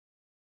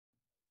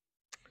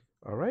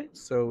All right,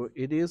 so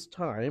it is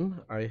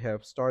time. I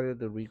have started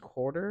the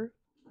recorder.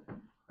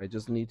 I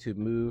just need to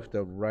move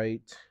the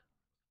right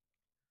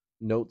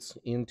notes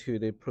into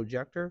the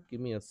projector. Give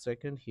me a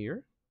second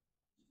here.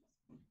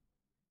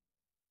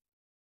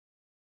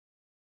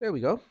 There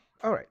we go.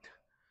 All right.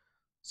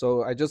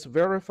 So I just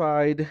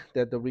verified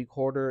that the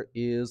recorder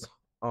is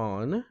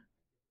on.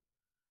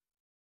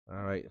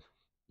 All right.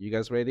 You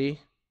guys ready?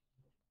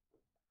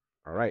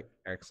 All right.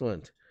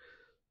 Excellent.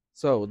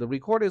 So the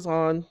record is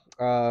on.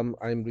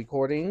 I'm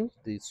recording.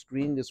 The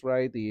screen is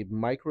right. The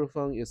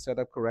microphone is set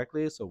up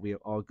correctly. So we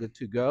are all good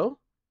to go.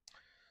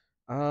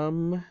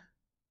 Um,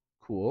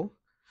 cool.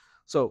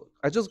 So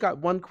I just got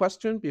one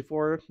question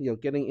before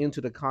getting into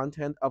the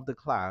content of the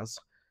class.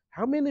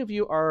 How many of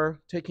you are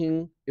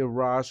taking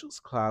Iraj's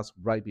class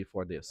right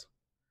before this?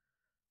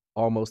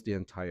 Almost the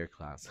entire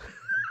class.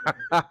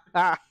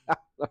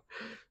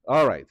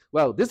 All right.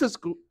 Well, this is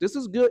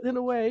good in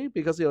a way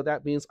because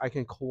that means I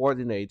can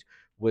coordinate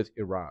with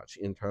Iraj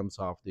in terms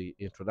of the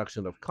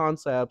introduction of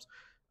concepts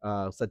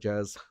such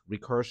as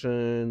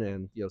recursion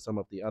and some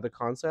of the other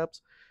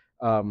concepts.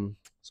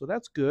 So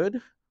that's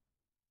good.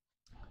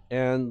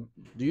 And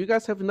do you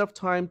guys have enough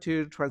time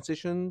to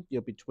transition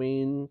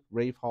between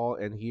Rave Hall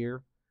and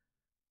here?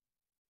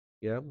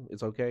 Yeah,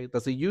 it's okay.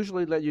 Does it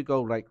usually let you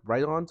go like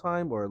right on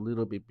time or a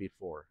little bit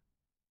before?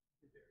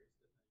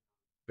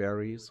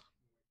 Varies.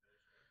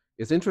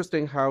 It's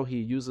interesting how he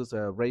uses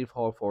a Rave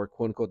Hall for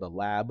quote unquote the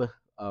lab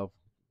of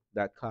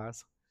that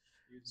class.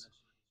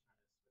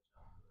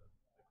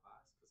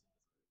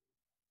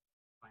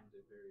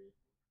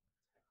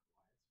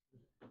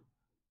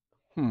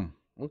 Hmm.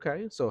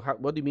 Okay. So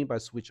what do you mean by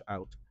switch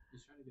out?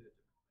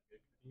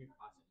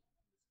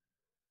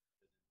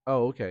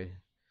 Oh, okay.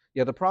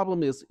 Yeah, the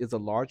problem is it's a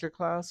larger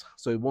class,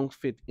 so it won't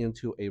fit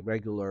into a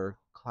regular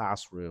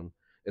classroom,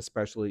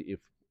 especially if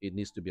it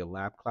needs to be a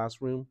lab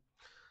classroom.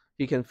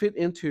 He can fit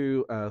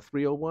into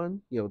 301,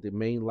 the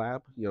main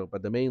lab,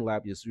 but the main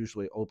lab is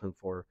usually open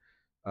for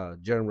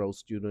general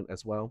student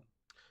as well.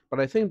 But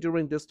I think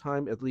during this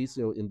time, at least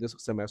in this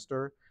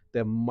semester,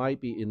 there might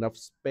be enough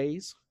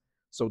space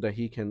so that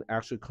he can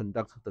actually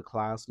conduct the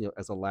class,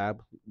 as a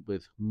lab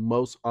with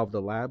most of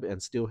the lab and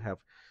still have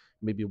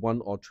maybe one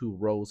or two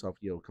rows of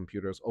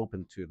computers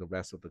open to the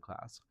rest of the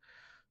class.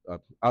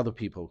 Other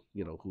people,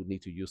 who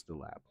need to use the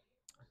lab.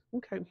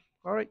 Okay.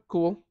 All right.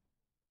 Cool.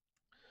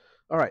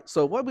 All right,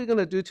 so what we're going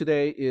to do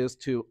today is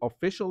to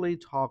officially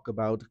talk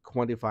about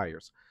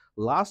quantifiers.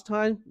 Last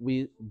time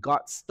we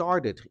got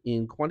started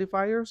in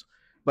quantifiers,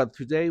 but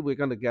today we're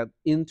going to get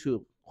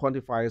into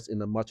quantifiers in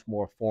a much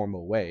more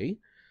formal way.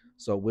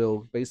 So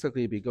we'll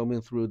basically be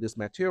going through this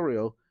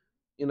material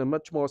in a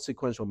much more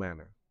sequential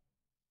manner.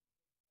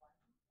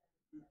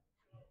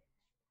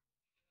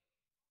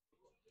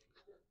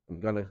 I'm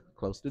going to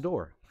close the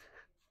door.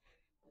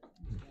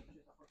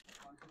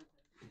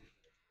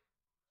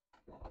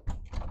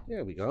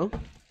 There we go.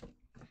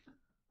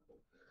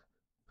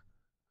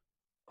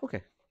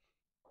 Okay.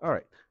 All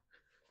right.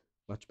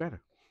 Much better.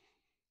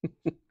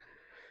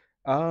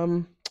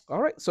 Um,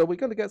 all right, so we're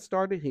going to get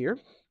started here.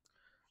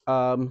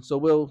 I'm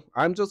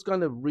just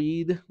gonna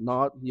read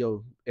not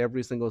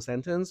every single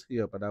sentence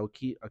here, but I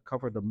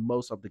cover the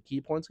most of the key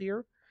points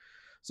here.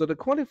 So the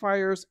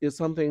quantifiers is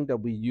something that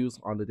we use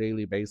on a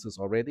daily basis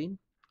already.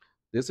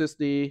 This is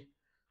the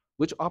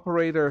which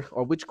operator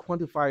or which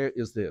quantifier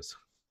is this?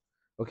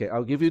 Okay,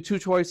 I'll give you two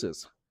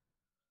choices.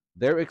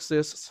 There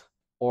exists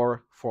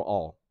or for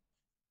all.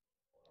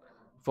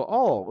 For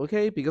all,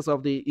 okay, because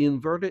of the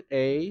inverted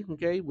A,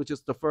 okay, which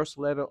is the first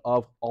letter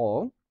of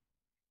all.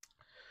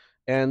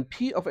 And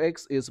P of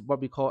X is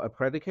what we call a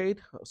predicate.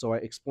 So I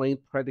explained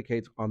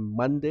predicate on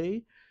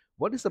Monday.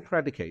 What is a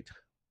predicate?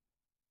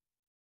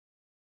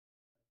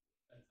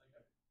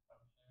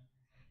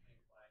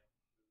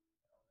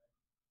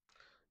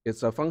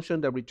 It's a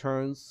function that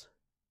returns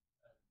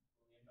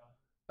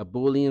a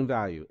Boolean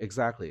value.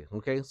 Exactly.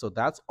 Okay. So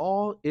that's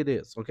all it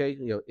is. Okay.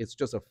 It's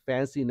just a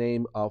fancy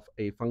name of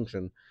a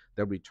function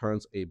that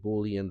returns a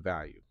Boolean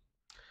value.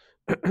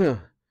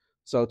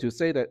 So to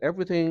say that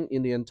everything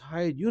in the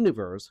entire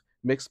universe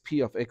makes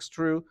P of X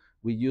true,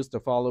 we use the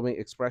following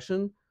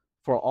expression.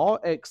 For all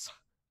X,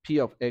 P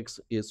of X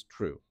is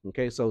true.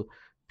 Okay, so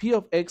P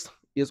of X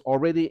is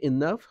already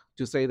enough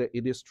to say that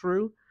it is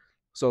true.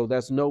 So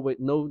there's no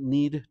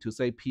need to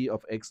say P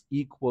of X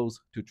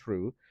equals to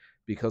true,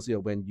 because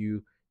when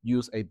you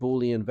use a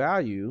Boolean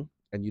value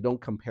and you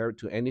don't compare it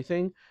to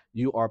anything,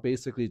 you are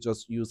basically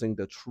just using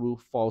the true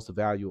false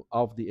value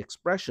of the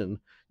expression,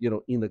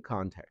 in the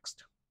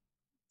context.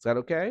 Is that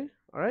okay?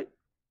 All right.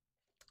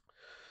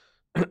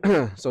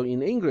 So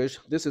in English,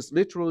 this is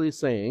literally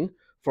saying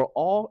for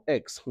all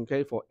x,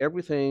 okay, for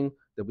everything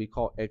that we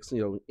call x,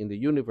 in the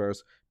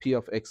universe, p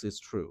of x is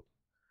true.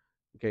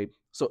 Okay,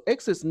 so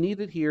x is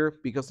needed here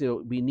because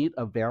we need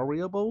a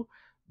variable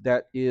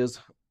that is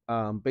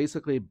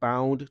basically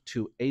bound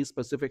to a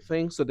specific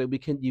thing so that we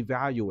can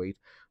evaluate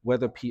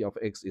whether p of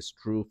x is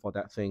true for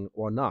that thing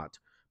or not.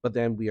 But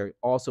then we are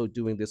also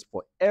doing this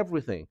for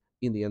everything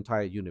in the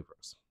entire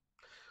universe.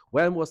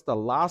 When was the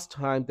last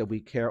time that we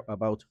care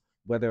about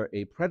whether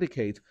a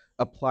predicate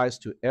applies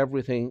to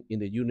everything in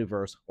the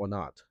universe or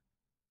not?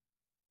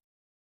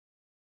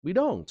 We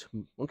don't.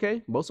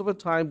 Okay, most of the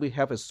time we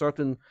have a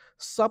certain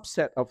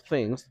subset of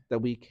things that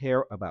we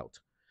care about.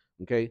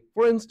 Okay,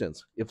 for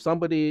instance, if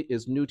somebody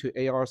is new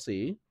to ARC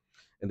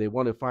and they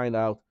want to find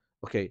out,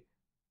 okay,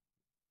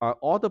 are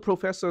all the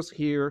professors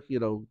here,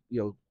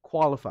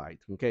 qualified,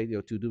 okay,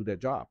 to do their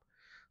job?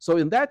 So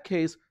in that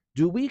case,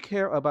 do we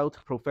care about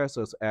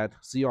professors at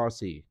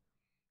CRC?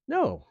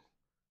 No.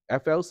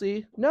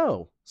 FLC?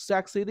 No.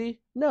 Sac City?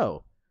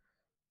 No.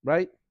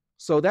 Right?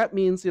 So that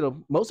means,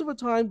 most of the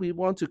time we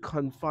want to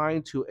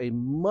confine to a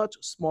much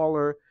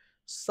smaller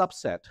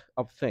subset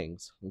of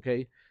things,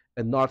 okay,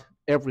 and not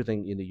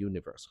everything in the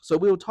universe. So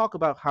we'll talk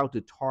about how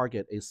to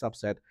target a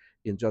subset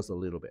in just a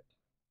little bit.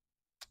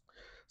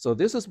 So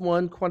this is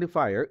one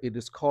quantifier. It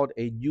is called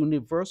a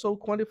universal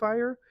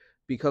quantifier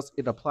because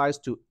it applies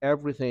to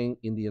everything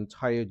in the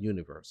entire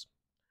universe.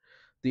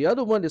 The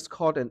other one is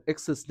called an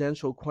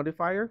existential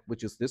quantifier,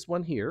 which is this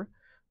one here.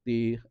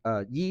 The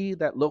E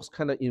that looks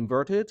kind of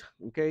inverted,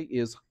 okay,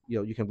 is,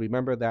 you can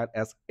remember that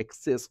as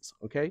exists,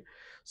 okay?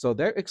 So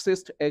there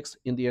exists X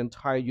in the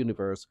entire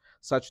universe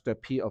such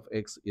that P of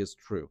X is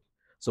true.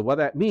 So what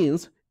that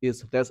means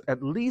is there's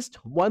at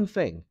least one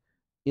thing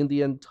in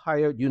the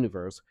entire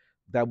universe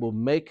that will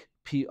make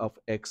P of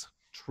X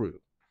true.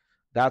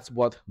 That's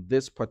what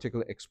this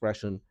particular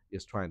expression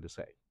is trying to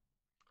say.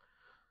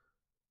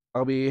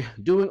 Are we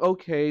doing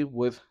okay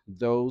with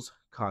those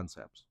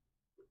concepts?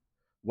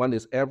 One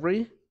is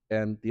every,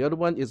 and the other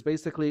one is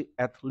basically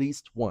at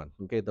least one.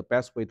 Okay, the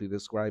best way to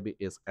describe it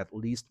is at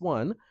least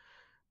one.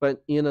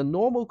 But in a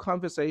normal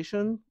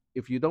conversation,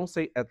 if you don't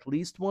say at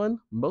least one,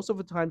 most of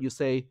the time you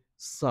say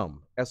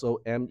some,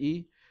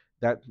 SOME.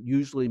 That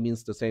usually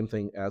means the same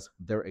thing as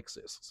there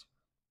exists.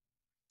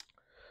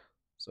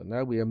 So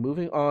now we are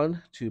moving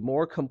on to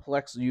more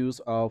complex use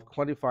of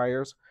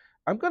quantifiers.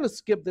 I'm going to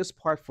skip this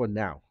part for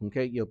now,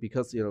 okay?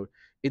 Because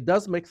it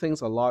does make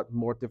things a lot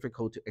more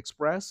difficult to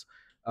express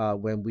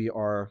when we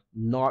are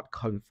not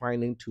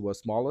confining to a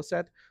smaller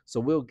set.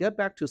 So we'll get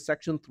back to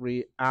section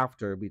 3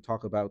 after we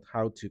talk about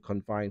how to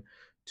confine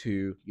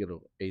to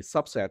a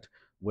subset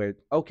where,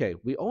 okay,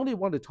 we only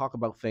want to talk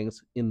about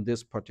things in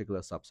this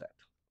particular subset.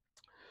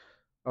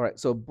 All right,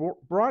 so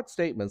broad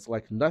statements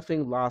like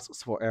nothing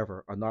lasts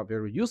forever are not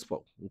very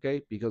useful,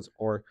 okay? Because,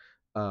 or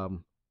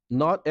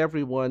not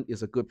everyone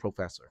is a good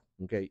professor,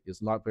 okay?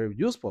 It's not very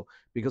useful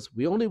because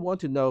we only want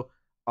to know,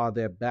 are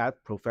there bad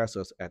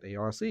professors at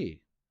ARC,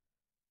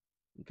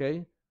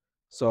 okay?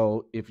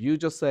 So if you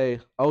just say,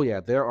 oh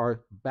yeah, there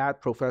are bad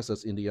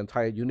professors in the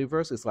entire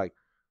universe, it's like,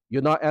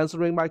 you're not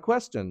answering my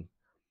question,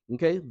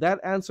 okay?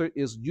 That answer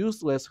is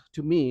useless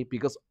to me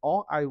because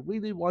all I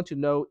really want to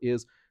know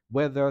is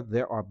whether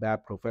there are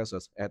bad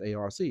professors at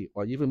ARC,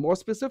 or even more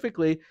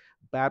specifically,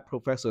 bad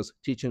professors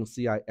teaching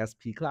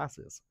CISP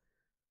classes,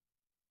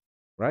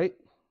 right?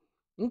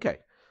 Okay,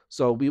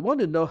 so we want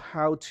to know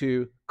how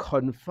to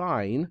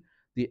confine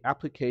the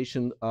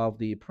application of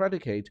the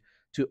predicate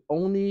to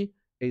only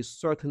a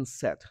certain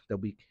set that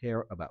we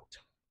care about.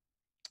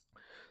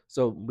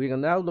 So we are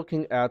now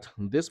looking at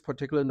this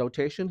particular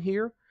notation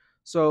here.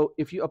 So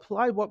if you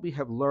apply what we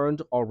have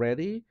learned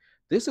already,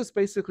 this is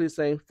basically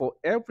saying for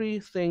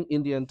everything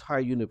in the entire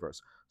universe.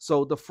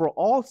 So the for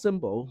all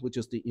symbol, which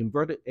is the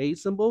inverted A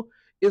symbol,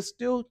 is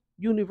still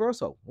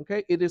universal,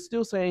 okay? It is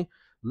still saying,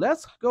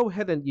 let's go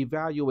ahead and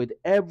evaluate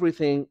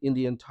everything in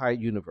the entire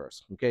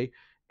universe, okay?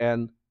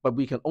 But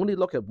we can only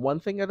look at one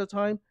thing at a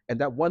time, and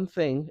that one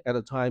thing at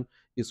a time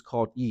is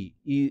called E.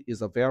 E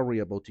is a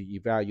variable to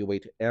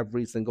evaluate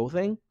every single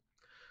thing.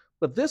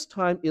 But this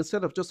time,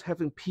 instead of just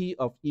having P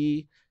of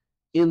E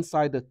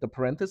inside the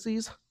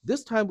parentheses,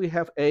 this time we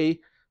have a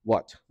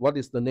what? What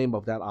is the name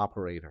of that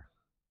operator?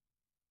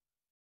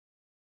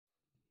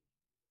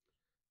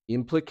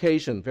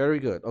 Implication. Very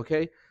good.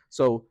 Okay.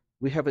 So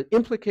we have an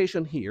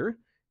implication here,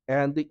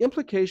 and the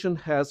implication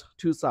has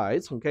two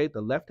sides, okay?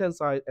 The left-hand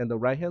side and the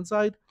right-hand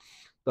side.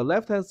 The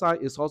left-hand side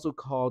is also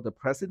called the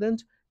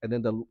precedent, and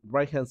then the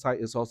right-hand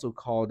side is also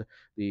called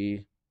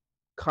the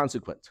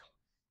consequent.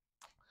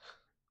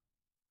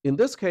 In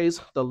this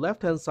case, the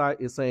left-hand side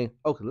is saying,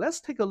 okay,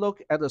 let's take a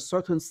look at a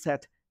certain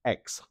set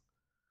X.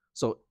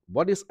 So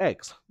what is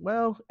X?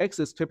 Well, X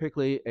is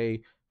typically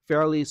a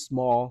fairly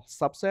small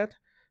subset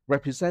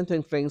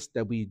representing things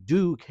that we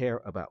do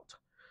care about.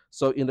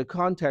 So in the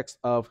context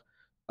of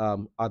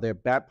are there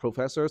bad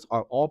professors?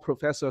 Are all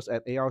professors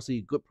at ARC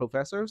good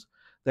professors?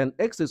 Then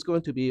X is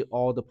going to be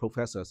all the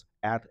professors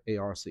at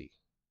ARC.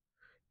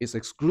 It's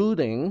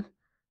excluding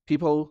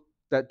people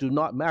that do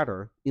not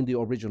matter in the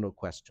original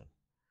question.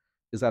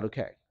 Is that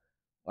okay?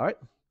 All right.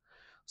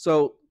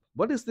 So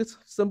what is this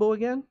symbol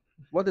again?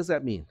 What does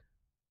that mean?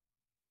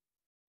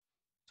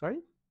 Sorry?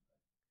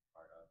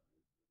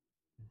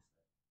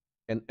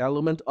 An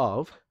element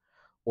of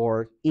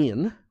or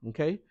in,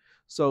 okay?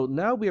 So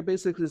now we are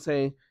basically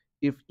saying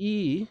if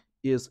E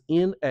is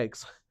in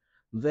X,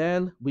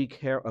 then we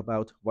care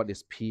about what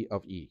is P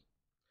of E.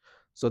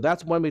 So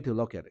that's one way to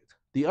look at it.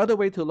 The other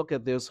way to look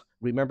at this,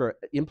 remember,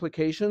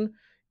 implication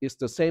is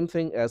the same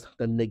thing as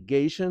the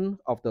negation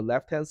of the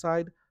left hand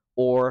side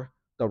or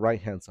the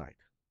right hand side.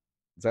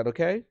 Is that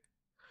okay?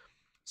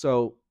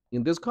 So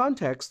in this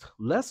context,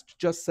 let's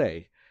just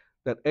say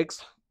that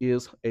X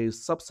is a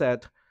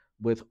subset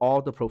with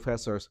all the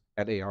professors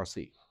at ARC.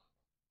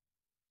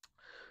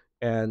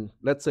 And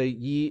let's say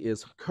E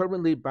is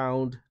currently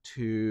bound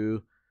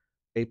to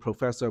a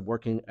professor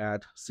working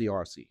at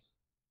CRC.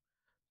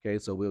 Okay,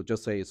 so we'll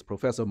just say it's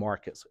Professor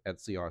Marcus at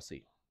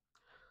CRC.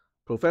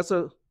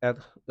 Professor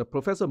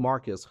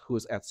Marcus, who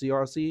is at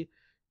CRC,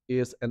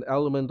 is an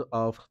element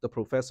of the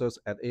professors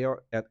at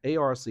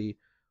ARC.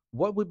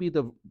 What would be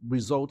the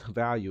result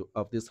value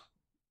of this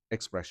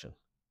expression?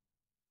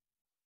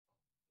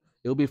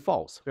 It will be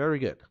false. Very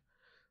good.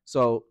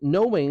 So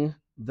knowing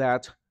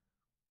that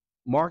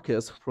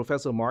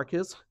Professor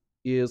Marcus,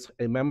 is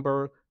a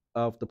member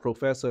of the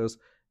professors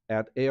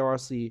at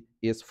ARC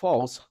is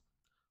false,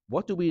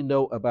 what do we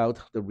know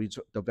about the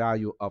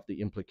value of the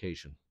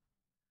implication?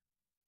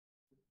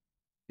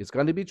 It's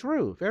going to be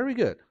true. Very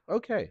good.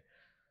 Okay.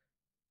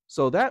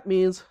 So that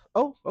means,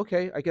 oh,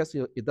 okay, I guess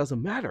it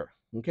doesn't matter,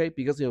 okay,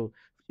 because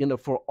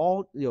for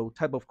all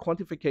type of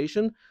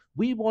quantification,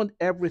 we want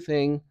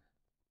everything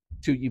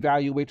to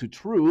evaluate to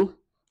true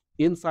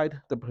inside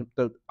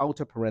the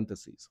outer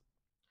parentheses.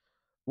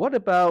 What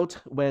about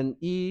when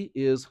E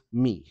is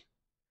me?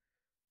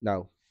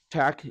 Now,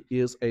 Tack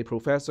is a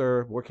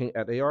professor working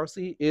at ARC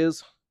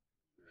is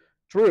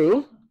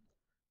true.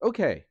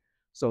 Okay,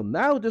 so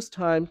now this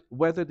time,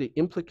 whether the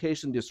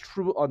implication is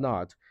true or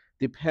not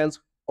depends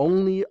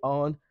only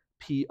on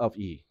P of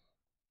E.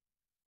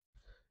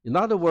 In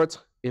other words,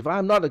 if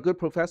I'm not a good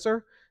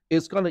professor,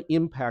 it's going to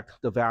impact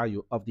the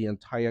value of the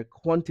entire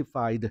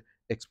quantified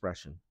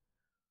expression.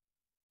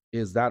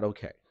 Is that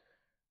okay?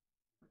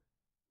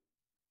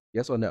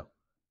 Yes or no?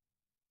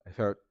 I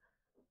heard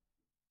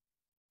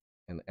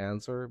an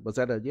answer. Was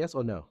that a yes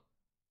or no?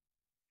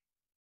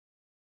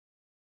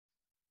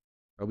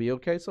 Are we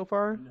okay so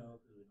far? No,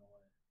 because we don't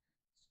want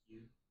it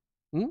skewed.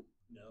 Hmm?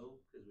 No,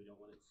 because we don't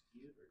want it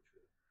skewed or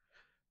true.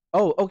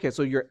 Oh, okay.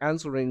 So you're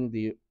answering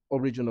the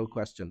original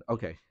question.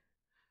 Okay.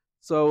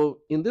 So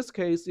in this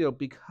case,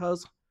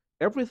 because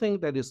everything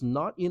that is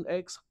not in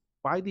X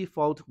by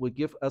default will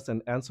give us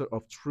an answer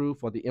of true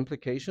for the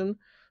implication.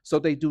 So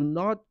they do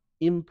not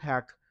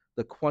impact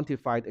the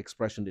quantified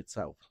expression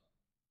itself.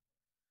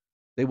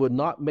 They would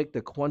not make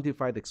the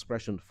quantified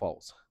expression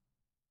false.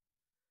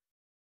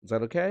 Is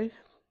that okay?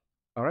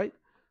 All right.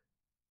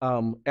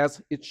 As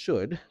it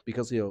should,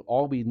 because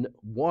all we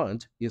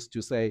want is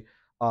to say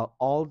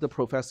all the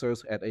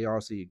professors at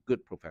ARC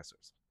good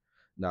professors.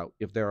 Now,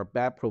 if there are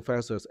bad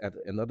professors at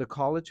another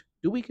college,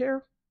 do we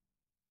care?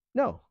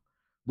 No,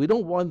 we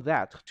don't want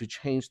that to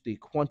change the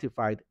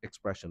quantified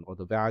expression or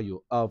the value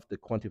of the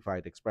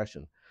quantified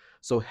expression.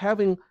 So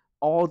having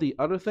all the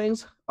other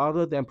things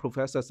other than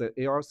professors at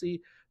ARC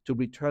to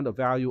return a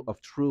value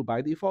of true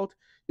by default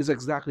is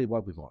exactly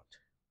what we want.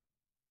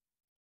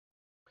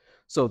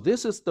 So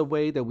this is the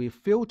way that we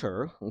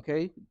filter,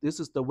 okay? This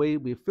is the way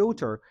we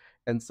filter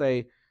and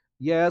say,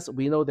 yes,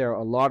 we know there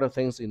are a lot of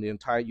things in the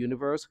entire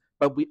universe,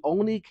 but we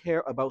only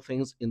care about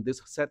things in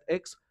this set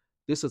X.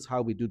 This is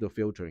how we do the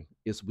filtering,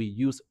 is we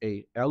use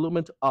a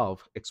element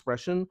of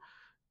expression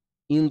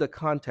in the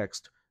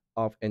context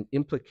of an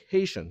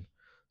implication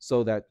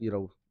so that,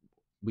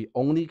 we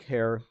only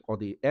care, or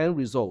the end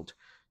result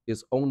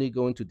is only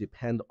going to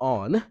depend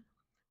on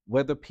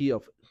whether P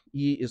of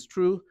E is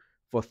true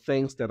for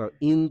things that are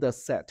in the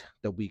set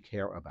that we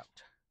care about.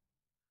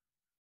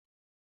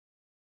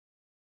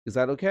 Is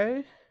that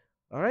okay?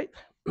 All right.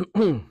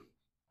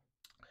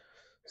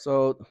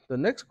 So the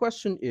next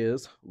question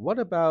is, what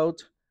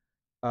about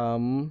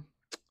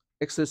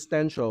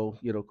existential,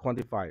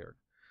 quantifier?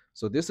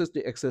 So this is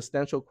the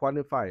existential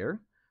quantifier.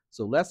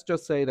 So let's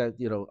just say that,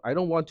 I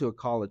don't want to a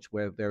college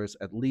where there is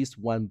at least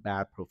one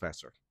bad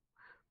professor.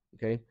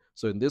 Okay.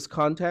 So in this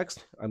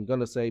context, I'm going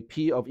to say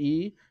P of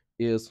E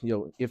is,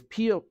 if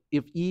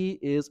E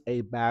is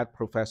a bad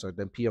professor,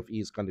 then P of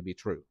E is going to be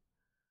true.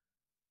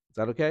 Is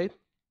that okay?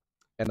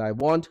 And I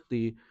want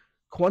the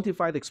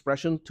quantified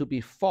expression to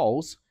be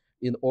false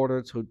in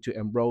order to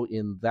enroll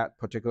in that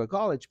particular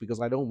college,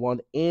 because I don't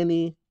want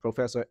any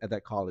professor at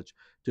that college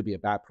to be a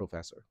bad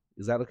professor.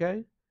 Is that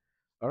okay?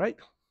 All right.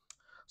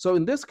 So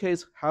in this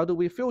case, how do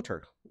we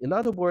filter? In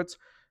other words,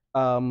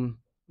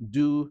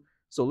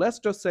 so let's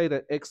just say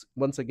that X,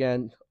 once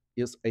again,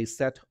 is a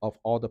set of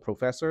all the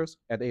professors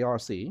at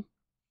ARC.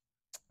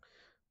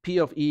 P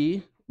of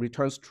E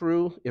returns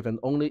true if and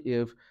only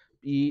if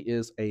E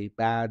is a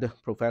bad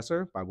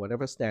professor by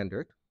whatever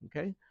standard,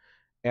 okay?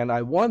 And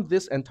I want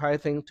this entire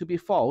thing to be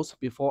false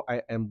before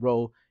I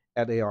enroll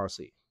at ARC,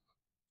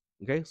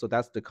 okay? So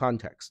that's the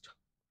context.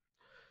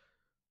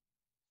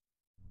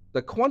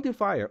 The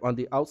quantifier on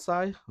the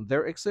outside,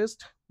 there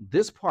exists.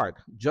 This part,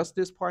 just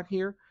this part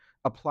here,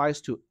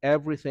 applies to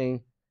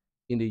everything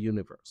in the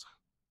universe,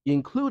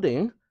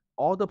 including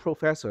all the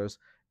professors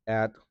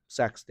at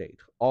Sac State,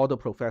 all the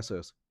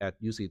professors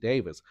at UC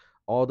Davis,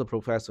 all the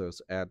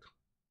professors at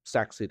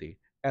Sac City,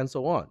 and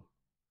so on.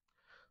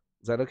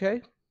 Is that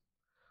okay?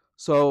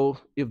 So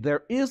if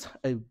there is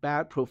a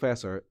bad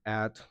professor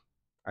at,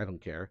 I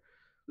don't care,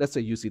 let's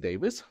say UC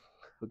Davis,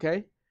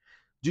 okay,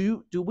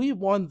 do we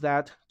want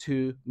that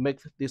to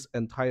make this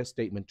entire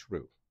statement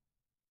true?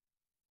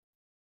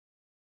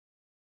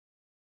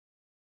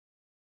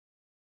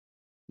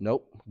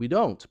 Nope, we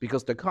don't,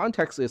 because the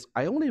context is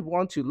I only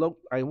want to look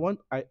I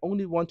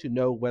only want to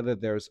know whether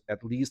there's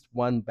at least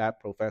one bad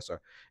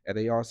professor at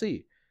ARC.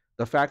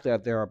 The fact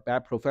that there are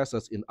bad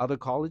professors in other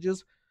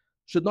colleges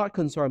should not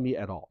concern me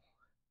at all.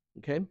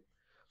 Okay?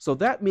 So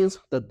that means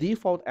the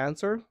default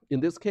answer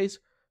in this case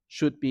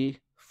should be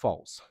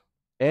false.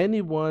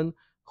 Anyone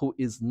who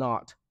is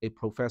not a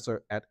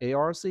professor at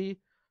ARC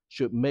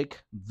should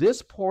make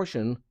this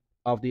portion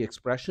of the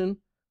expression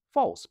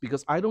false,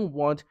 because I don't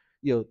want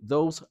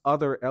those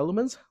other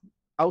elements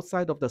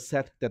outside of the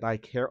set that I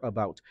care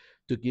about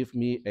to give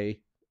me a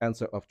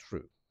answer of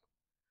true.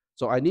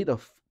 So I need a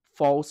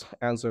false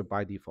answer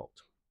by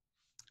default.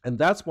 And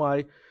that's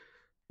why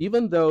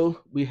even though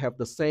we have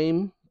the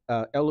same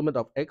element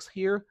of x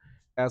here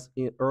as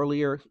in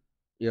earlier,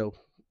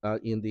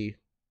 in the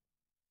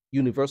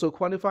universal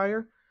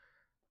quantifier,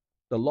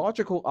 the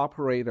logical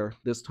operator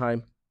this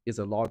time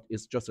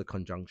is just a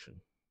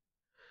conjunction.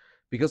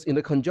 Because in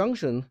the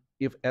conjunction,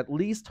 if at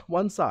least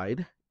one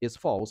side is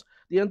false,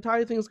 the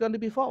entire thing is going to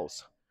be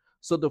false.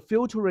 So the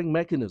filtering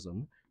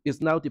mechanism is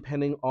now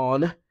depending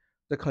on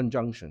the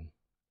conjunction.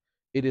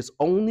 It is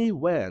only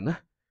when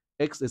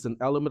x is an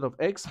element of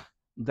x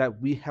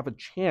that we have a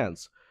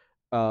chance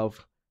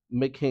of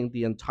making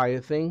the entire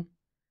thing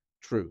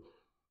true.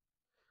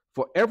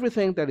 For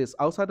everything that is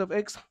outside of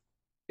x,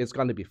 it's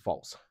going to be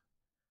false.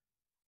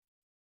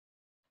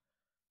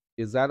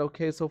 Is that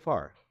okay so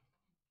far?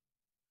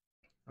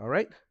 All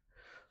right.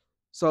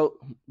 So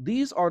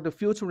these are the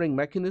filtering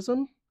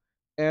mechanism,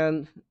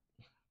 and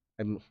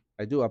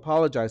I do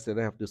apologize that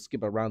I have to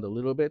skip around a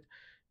little bit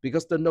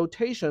because the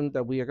notation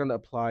that we are going to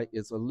apply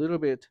is a little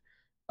bit,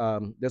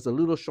 there's a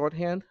little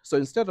shorthand. So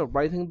instead of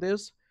writing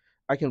this,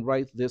 I can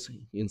write this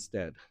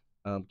instead.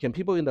 Can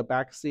people in the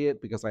back see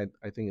it? Because I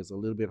think it's a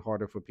little bit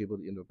harder for people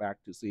in the back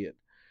to see it.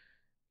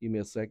 Give me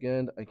a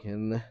second. I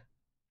can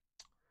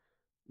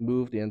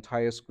move the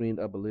entire screen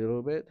up a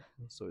little bit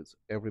so it's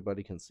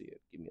everybody can see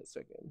it. Give me a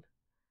second.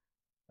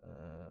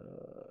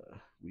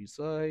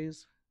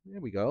 Resize.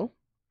 There we go.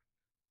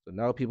 So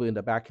now people in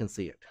the back can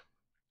see it.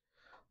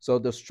 So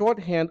the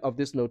shorthand of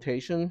this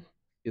notation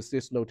is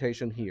this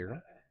notation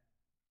here.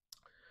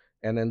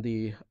 And then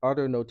the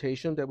other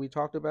notation that we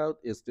talked about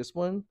is this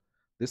one.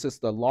 This is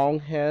the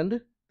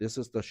longhand. This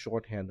is the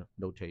shorthand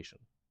notation.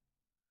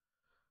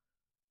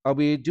 Are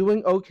we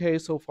doing okay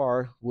so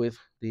far with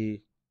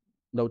the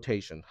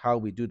notation, how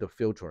we do the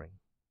filtering?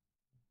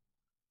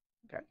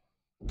 Okay.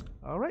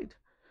 All right.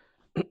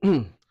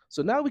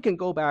 So now we can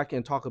go back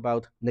and talk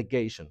about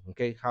negation,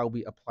 okay? How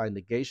we apply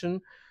negation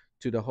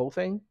to the whole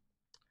thing.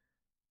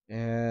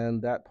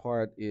 And that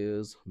part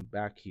is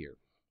back here.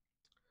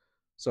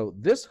 So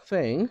this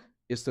thing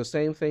is the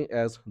same thing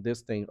as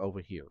this thing over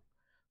here.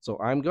 So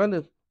I'm going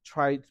to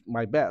try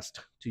my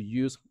best to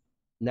use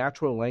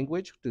natural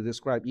language to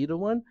describe either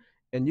one,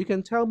 and you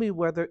can tell me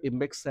whether it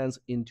makes sense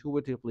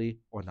intuitively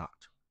or not.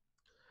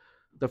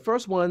 The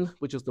first one,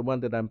 which is the one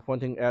that I'm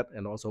pointing at,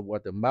 and also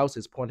what the mouse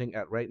is pointing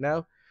at right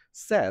now,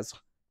 says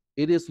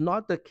it is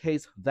not the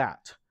case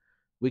that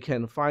we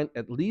can find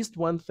at least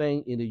one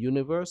thing in the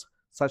universe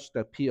such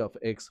that P of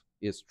X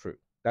is true.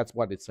 That's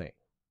what it's saying.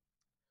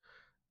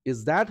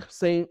 Is that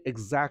saying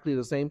exactly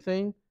the same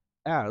thing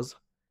as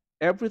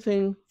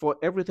everything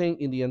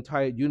in the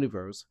entire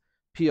universe,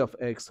 P of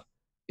X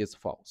is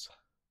false?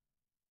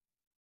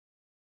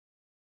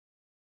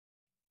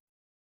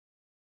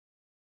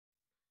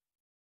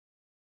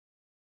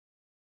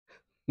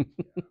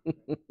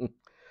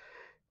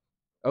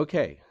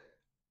 Okay.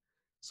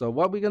 So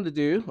what we're going to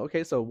do,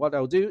 okay, so what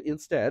I'll do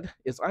instead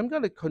is I'm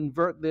going to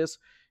convert this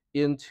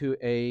into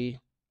a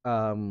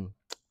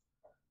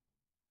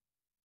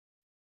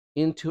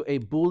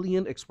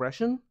Boolean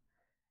expression,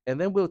 and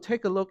then we'll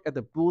take a look at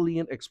the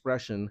Boolean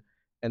expression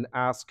and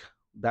ask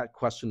that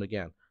question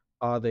again.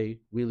 Are they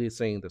really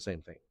saying the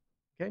same thing?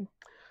 Okay.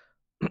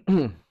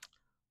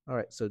 All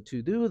right, so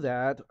to do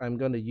that, I'm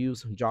going to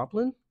use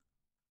Joplin.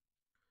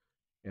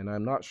 And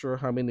I'm not sure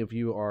how many of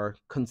you are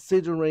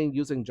considering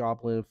using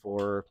Joplin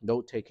for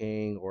note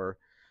taking or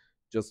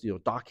just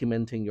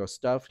documenting your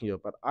stuff.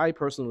 But I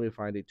personally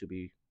find it to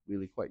be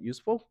really quite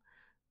useful.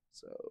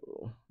 So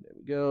there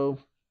we go.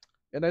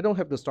 And I don't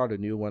have to start a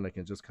new one. I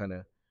can just kind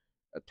of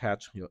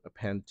attach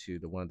append to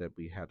the one that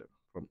we had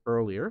from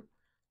earlier.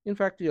 In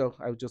fact,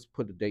 I'll just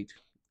put a date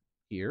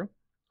here.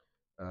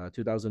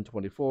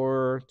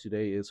 2024.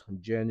 Today is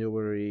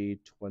January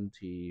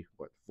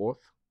 4th.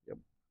 Yep.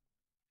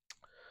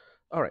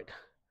 All right.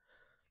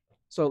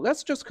 So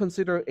let's just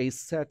consider a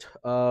set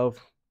of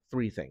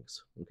three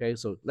things. Okay,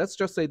 so let's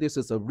just say this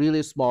is a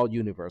really small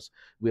universe.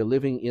 We're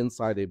living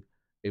inside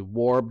a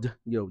warped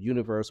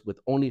universe with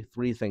only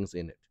three things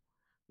in it.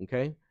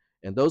 Okay,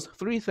 And those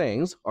three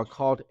things are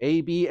called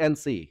A, B, and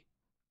C.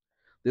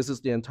 This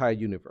is the entire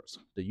universe.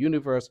 The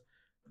universe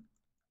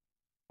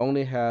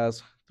only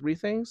has three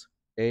things: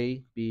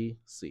 A, B,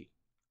 C.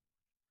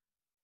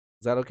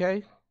 Is that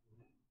okay?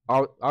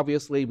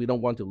 Obviously, we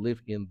don't want to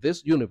live in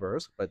this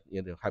universe, but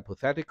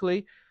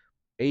hypothetically,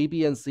 A,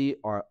 B, and C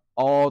are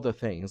all the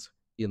things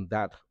in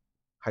that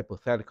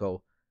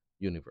hypothetical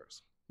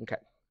universe. Okay.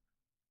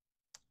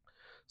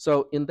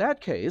 So in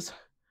that case,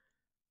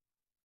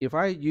 if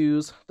I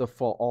use the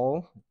for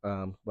all,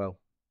 well,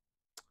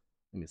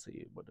 let me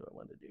see, what do I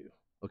want to do?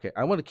 Okay,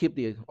 I want to keep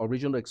the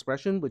original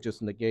expression, which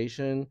is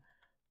negation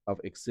of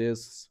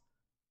exists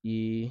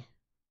E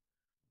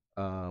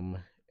um,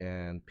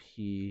 and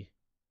P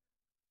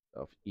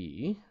of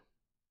E.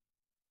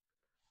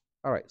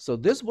 All right, so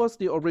this was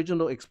the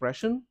original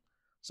expression.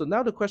 So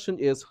now the question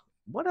is,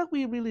 what are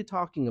we really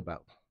talking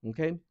about?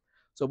 Okay,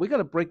 so we're going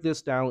to break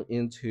this down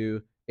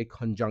into a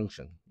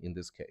conjunction in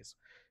this case,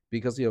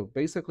 because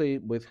basically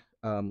with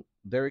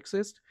there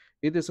exists,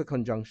 it is a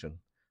conjunction.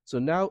 So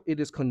now it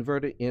is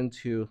converted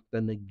into the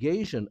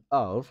negation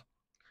of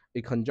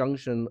a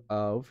conjunction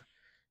of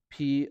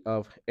P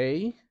of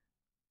A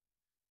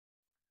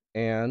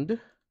and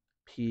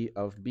P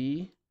of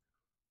B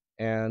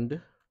and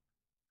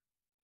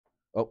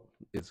oh,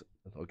 it's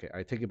okay.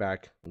 I take it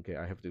back. Okay,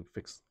 I have to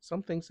fix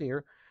some things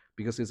here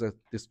because it's a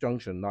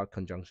disjunction, not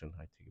conjunction.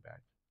 I take it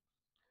back.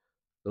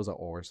 Those are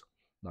ors,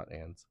 not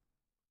ands.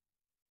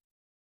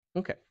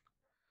 Okay,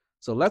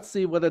 so let's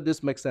see whether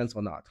this makes sense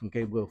or not.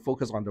 Okay, we'll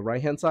focus on the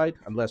right-hand side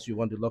unless you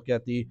want to look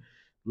at the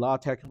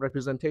LaTeX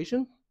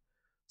representation.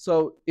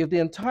 So if the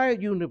entire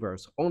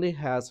universe only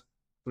has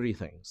three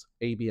things,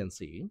 A, B, and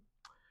C,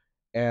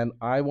 and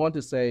I want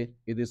to say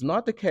it is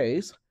not the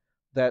case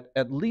that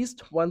at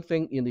least one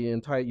thing in the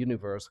entire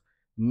universe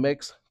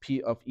makes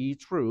P of E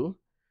true,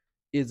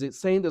 is it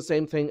saying the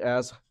same thing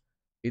as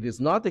it is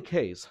not the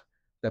case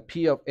that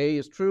P of A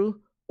is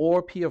true,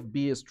 or P of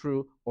B is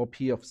true, or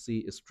P of C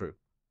is true?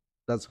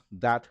 Does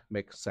that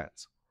make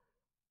sense?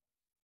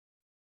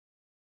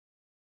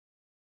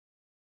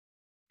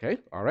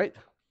 Okay, all right.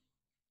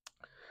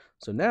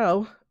 So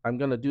now I'm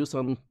going to do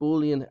some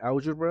Boolean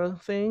algebra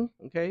thing,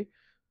 okay?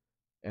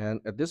 And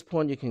at this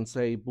point, you can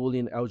say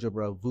Boolean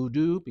algebra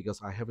voodoo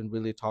because I haven't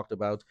really talked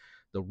about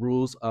the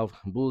rules of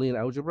Boolean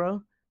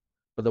algebra.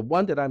 But the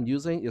one that I'm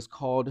using is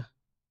called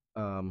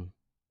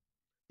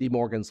De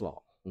Morgan's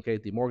law. Okay,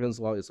 De Morgan's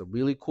law is a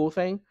really cool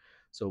thing.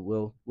 So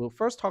we'll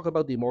first talk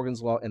about De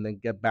Morgan's law and then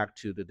get back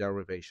to the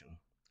derivation.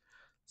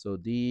 So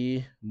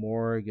De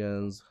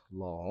Morgan's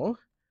law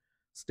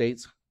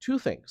states two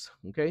things,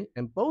 okay,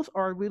 and both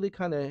are really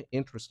kind of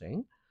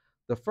interesting.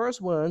 The first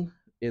one,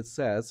 it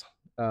says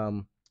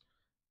the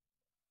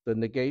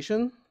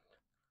negation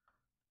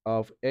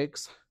of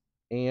x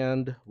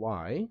and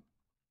y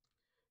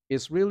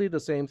is really the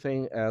same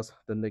thing as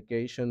the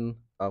negation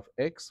of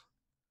x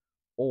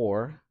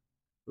or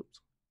oops,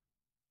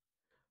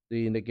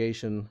 the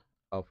negation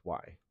of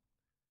y.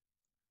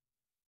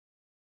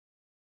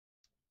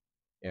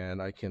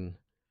 And I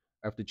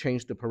have to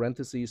change the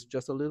parentheses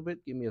just a little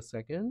bit. Give me a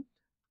second.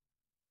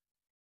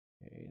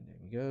 Okay, there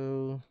we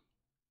go.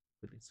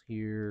 Put this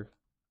here.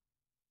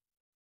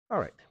 All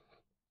right.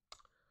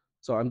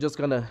 So I'm just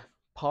gonna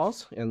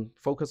pause and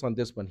focus on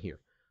this one here.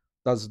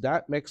 Does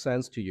that make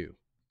sense to you?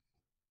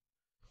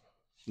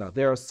 Now,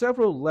 there are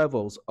several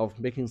levels of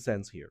making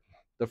sense here.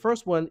 The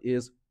first one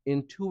is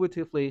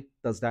intuitively,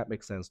 does that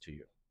make sense to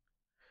you?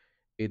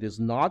 It is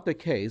not the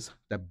case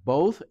that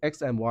both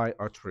x and y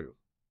are true.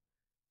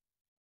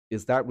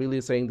 Is that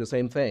really saying the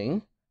same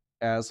thing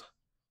as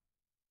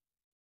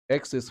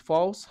x is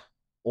false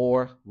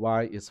or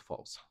y is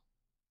false?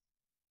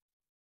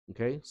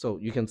 Okay, so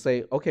you can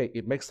say, okay,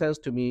 it makes sense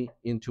to me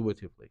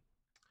intuitively.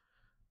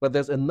 But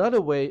there's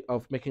another way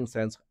of making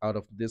sense out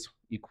of this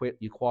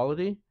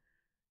equality.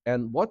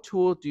 And what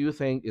tool do you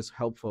think is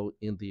helpful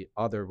in the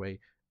other way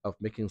of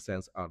making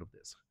sense out of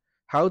this?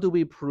 How do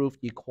we prove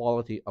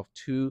equality of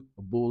two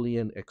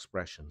Boolean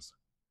expressions?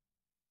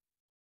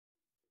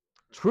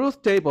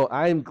 Truth table.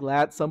 I'm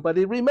glad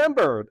somebody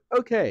remembered.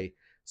 Okay,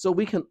 so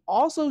we can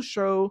also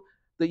show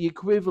the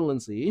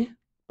equivalency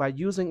by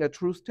using a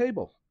truth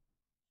table.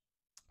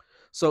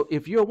 So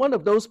if you're one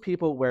of those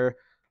people where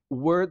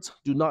words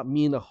do not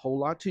mean a whole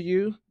lot to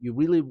you, you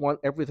really want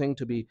everything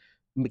to be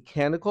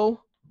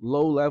mechanical,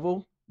 low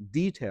level,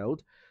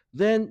 detailed,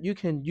 then you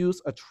can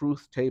use a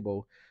truth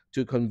table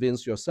to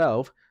convince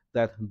yourself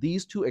that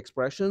these two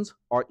expressions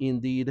are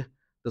indeed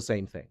the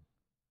same thing.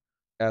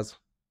 As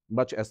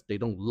much as they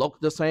don't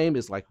look the same,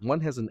 it's like one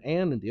has an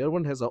and the other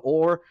one has an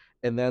or,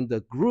 and then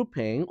the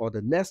grouping or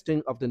the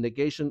nesting of the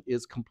negation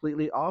is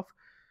completely off.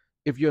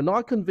 If you're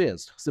not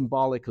convinced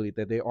symbolically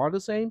that they are the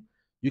same,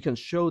 you can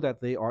show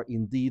that they are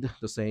indeed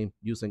the same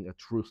using a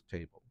truth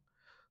table.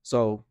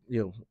 So,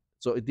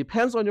 so it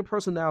depends on your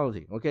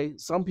personality, okay?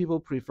 Some people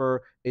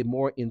prefer a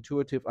more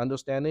intuitive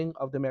understanding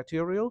of the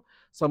material.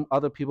 Some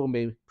other people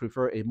may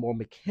prefer a more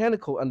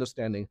mechanical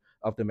understanding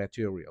of the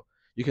material.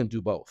 You can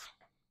do both.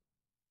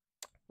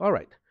 All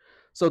right.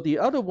 So the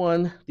other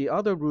one, the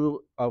other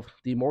rule of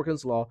De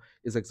Morgan's law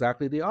is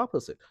exactly the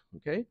opposite.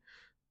 Okay,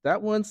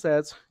 that one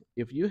says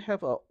if you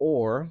have a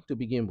or to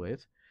begin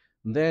with,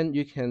 then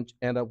you can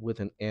end up with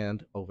an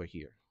and over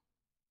here.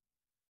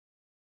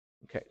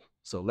 Okay,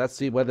 so let's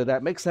see whether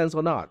that makes sense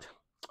or not.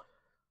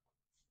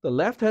 The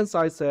left-hand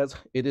side says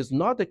it is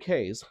not the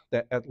case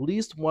that at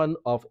least one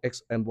of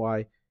x and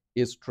y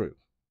is true.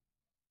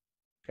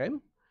 Okay,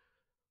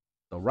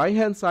 the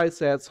right-hand side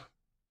says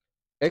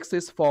x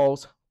is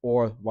false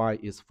or y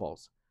is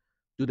false.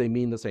 Do they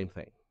mean the same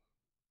thing?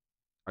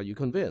 Are you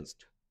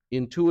convinced?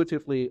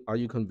 Intuitively, are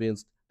you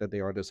convinced that they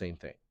are the same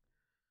thing?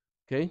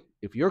 Okay,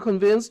 if you're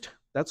convinced,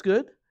 that's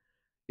good.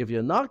 If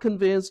you're not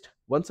convinced,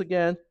 once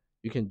again,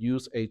 you can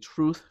use a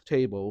truth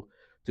table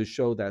to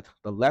show that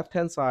the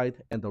left-hand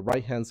side and the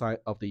right-hand side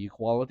of the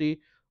equality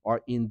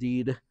are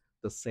indeed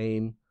the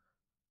same.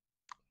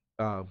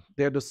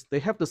 They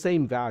have the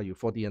same value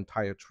for the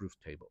entire truth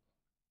table.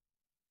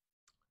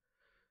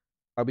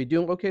 Are we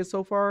doing okay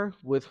so far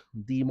with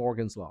De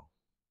Morgan's law?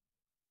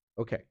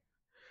 Okay.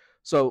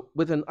 So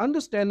with an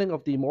understanding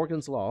of De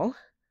Morgan's law,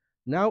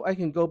 now I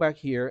can go back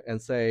here and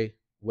say,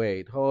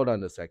 wait, hold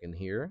on a second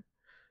here.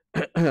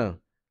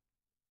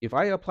 If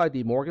I apply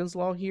De Morgan's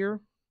law here,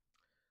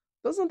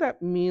 doesn't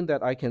that mean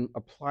that I can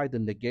apply the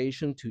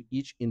negation to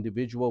each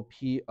individual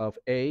P of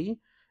A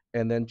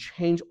and then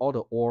change all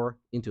the or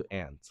into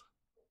ands?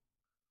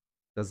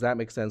 Does that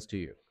make sense to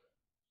you?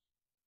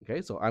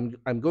 Okay, so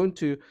I'm going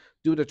to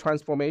do the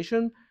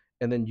transformation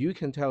and then you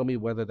can tell me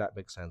whether that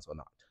makes sense or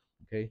not.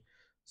 Okay,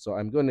 so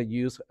I'm going to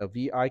use a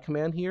VI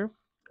command here,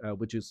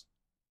 which is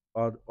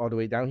all the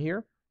way down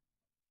here.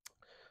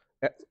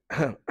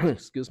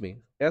 Excuse me.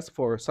 S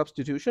for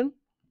substitution.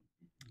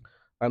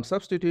 I'm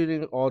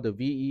substituting all the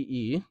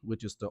VEE,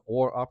 which is the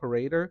OR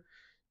operator,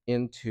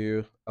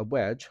 into a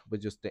wedge,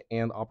 which is the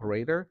AND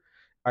operator.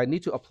 I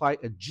need to apply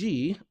a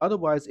G,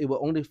 otherwise it will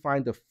only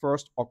find the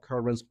first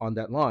occurrence on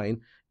that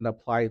line and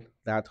apply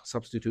that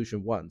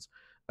substitution once.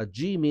 A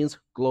G means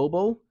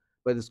global,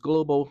 but it's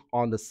global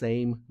on the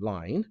same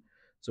line.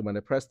 So when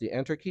I press the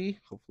enter key,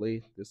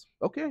 hopefully this,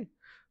 okay.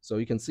 So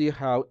you can see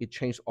how it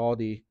changed all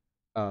the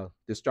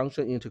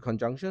disjunction into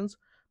conjunctions,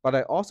 but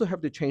I also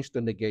have to change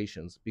the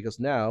negations because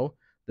now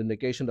the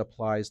negation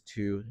applies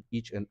to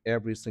each and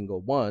every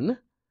single one.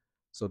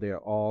 So they are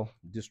all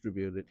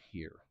distributed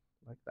here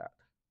like that.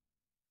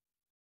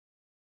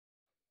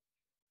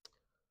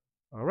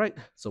 All right.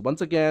 So once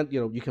again,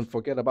 you can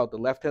forget about the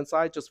left-hand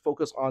side, just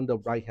focus on the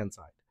right-hand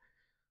side.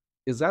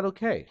 Is that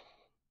okay?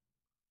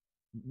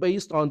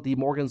 Based on De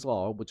Morgan's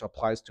law, which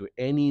applies to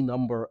any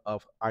number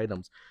of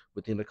items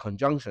within a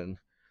conjunction,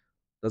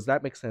 does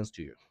that make sense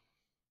to you?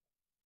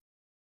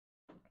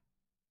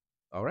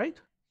 All right.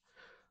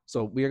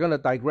 So we are going to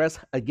digress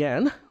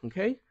again,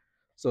 okay?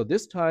 So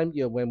this time,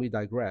 when we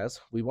digress,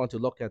 we want to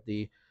look at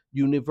the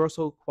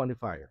universal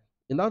quantifier.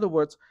 In other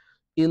words,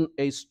 in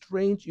a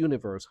strange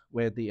universe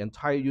where the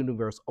entire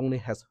universe only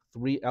has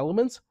 3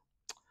 elements,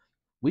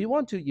 we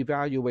want to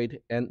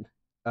evaluate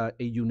a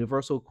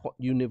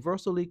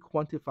universally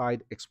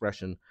quantified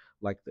expression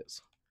like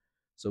this.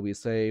 So we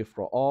say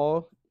for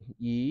all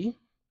E,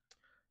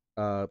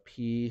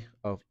 P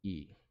of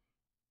E.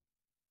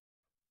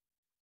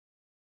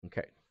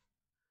 Okay.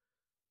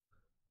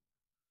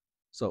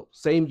 So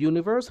same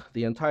universe,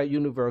 the entire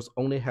universe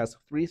only has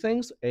 3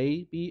 things,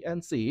 A, B,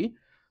 and C.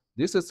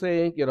 This is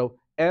saying,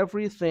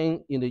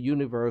 everything in the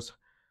universe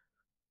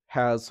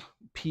has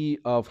P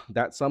of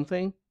that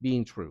something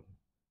being true.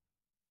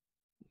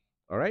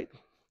 All right?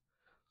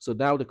 So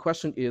now the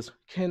question is,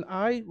 can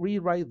I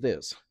rewrite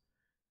this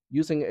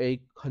using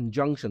a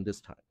conjunction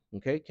this time?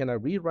 Okay, can I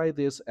rewrite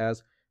this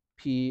as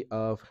P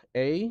of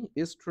A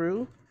is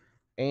true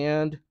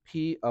and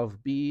P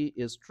of B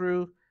is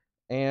true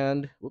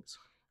and, whoops,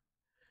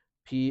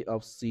 P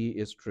of C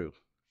is true?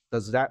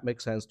 Does that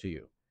make sense to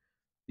you?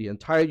 The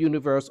entire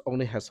universe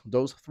only has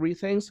those 3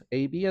 things,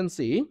 A, B, and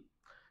C.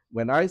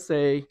 When I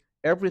say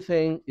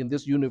everything in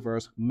this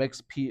universe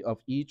makes P of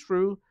E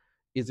true,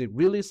 is it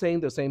really saying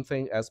the same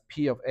thing as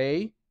P of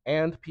A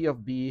and P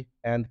of B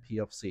and P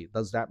of C?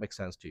 Does that make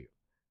sense to you?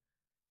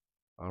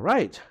 All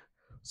right.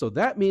 So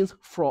that means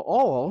for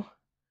all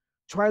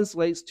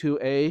translates to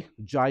a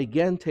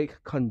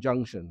gigantic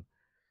conjunction.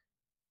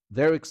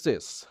 There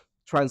exists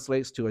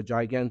translates to a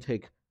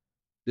gigantic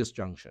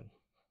disjunction.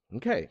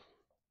 Okay.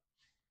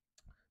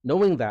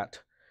 Knowing that,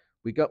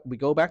 we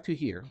go back to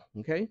here,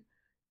 okay?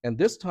 And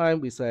this time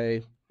we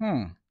say,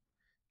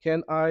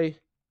 can I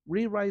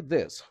rewrite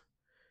this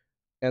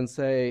and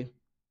say,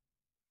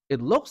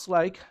 it looks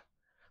like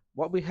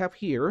what we have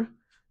here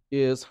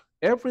is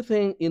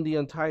everything in the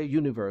entire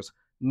universe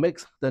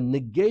makes the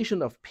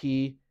negation of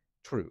P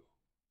true.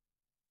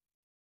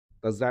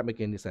 Does that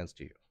make any sense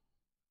to you?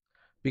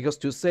 Because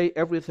to say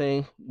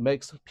everything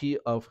makes P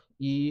of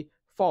E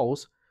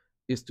false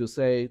is to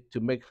say to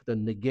make the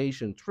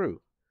negation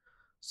true.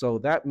 So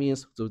that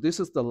means, so this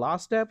is the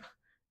last step,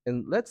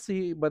 and let's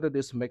see whether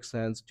this makes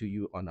sense to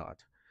you or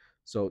not.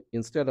 So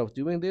instead of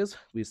doing this,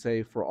 we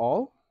say for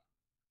all,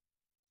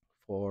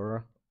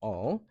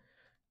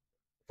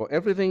 For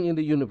everything in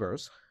the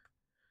universe,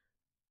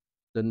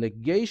 the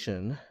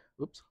negation,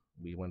 oops,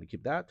 we want to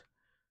keep that,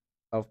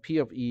 of P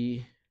of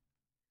E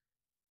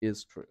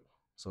is true.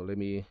 So let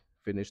me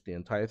finish the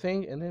entire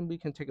thing, and then we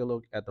can take a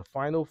look at the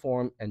final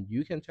form, and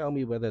you can tell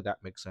me whether that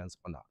makes sense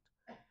or not.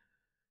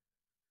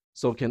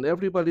 So can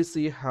everybody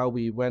see how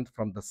we went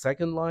from the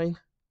second line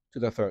to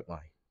the third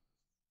line?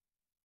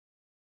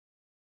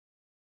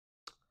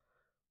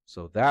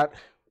 So that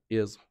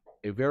is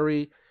a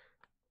very,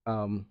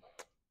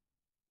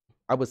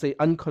 I would say,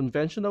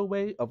 unconventional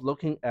way of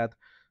looking at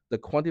the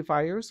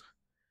quantifiers,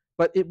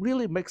 but it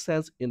really makes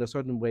sense in a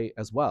certain way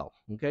as well.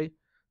 Okay,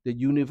 the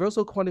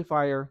universal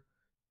quantifier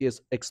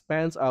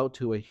expands out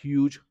to a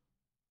huge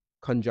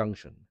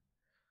conjunction.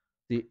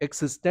 The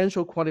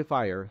existential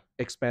quantifier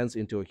expands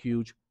into a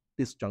huge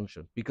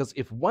disjunction, because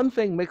if one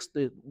thing makes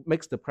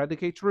the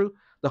predicate true,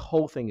 the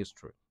whole thing is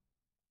true.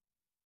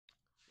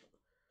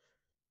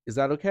 Is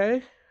that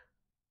okay?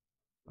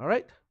 All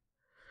right.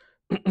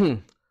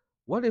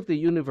 What if the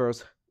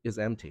universe is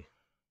empty?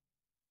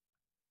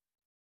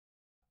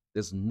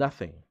 There's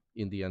nothing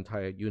in the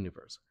entire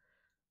universe.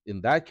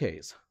 In that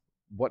case,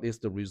 what is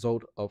the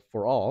result of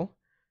for all?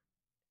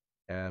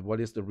 And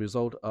what is the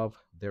result of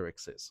there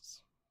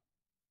exists?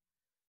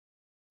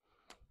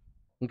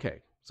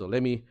 Okay, so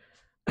let me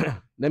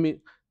let me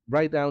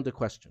write down the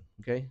question.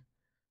 Okay,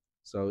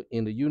 so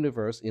in the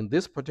universe, in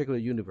this particular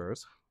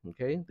universe,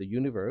 okay, the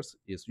universe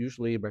is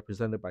usually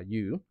represented by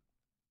U,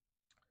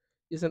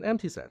 is an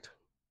empty set.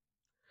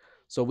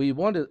 So we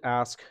want to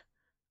ask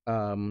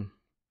um,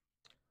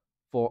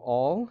 for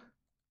all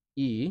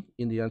E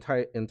in the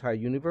entire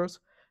universe,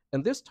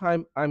 and this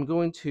time I'm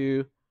going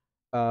to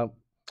uh,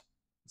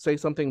 say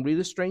something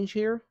really strange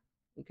here.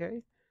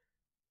 Okay,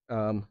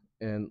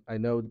 and I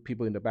know the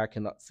people in the back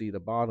cannot see the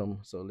bottom,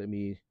 so let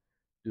me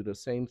do the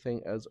same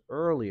thing as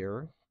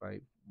earlier by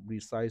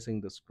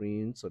resizing the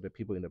screen so that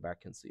people in the back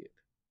can see it.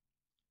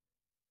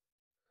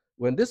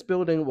 When this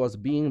building was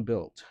being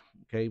built,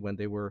 okay, when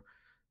they were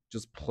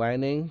just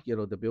planning,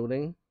 the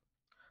building,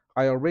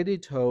 I already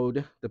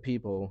told the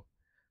people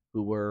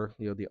who were,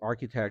 the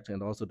architect,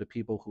 and also the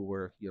people who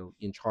were,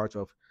 in charge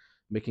of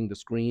making the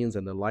screens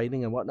and the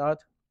lighting and whatnot,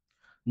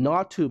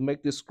 not to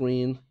make the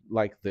screen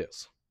like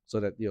this, so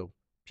that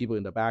people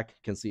in the back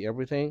can see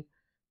everything.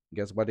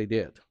 Guess what they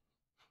did,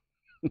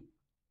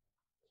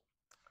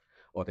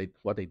 or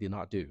what they did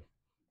not do.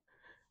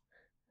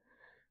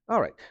 All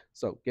right.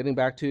 So getting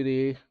back to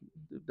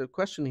the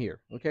question here,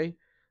 okay?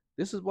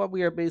 This is what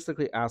we are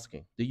basically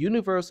asking. The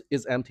universe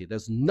is empty.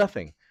 There's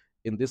nothing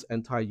in this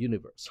entire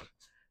universe.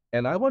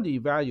 And I want to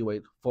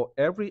evaluate for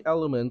every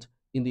element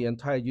in the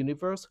entire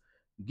universe,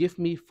 give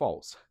me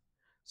false.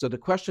 So the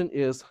question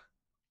is,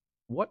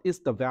 what is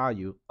the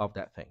value of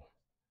that thing?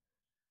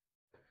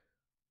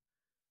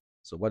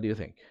 So what do you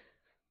think?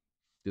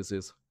 This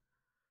is,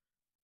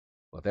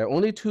 well, there are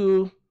only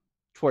two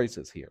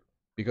choices here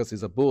because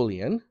it's a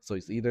Boolean. So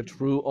it's either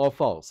true or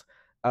false.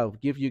 I'll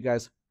give you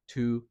guys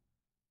two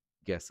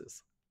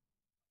guesses.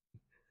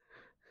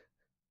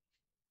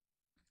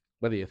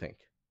 What do you think?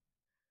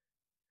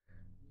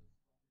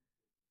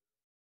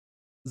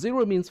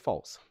 Zero means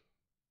false.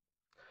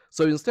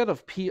 So instead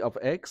of P of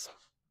X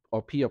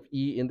or P of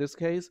E in this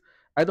case,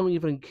 I don't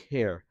even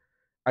care.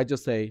 I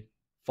just say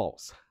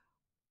false.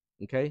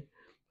 Okay?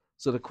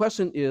 So the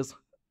question is,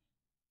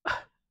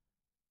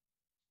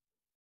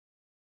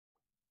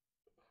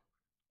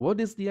 what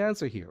is the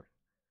answer here?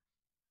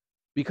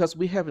 Because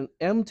we have an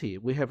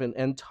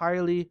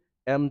entirely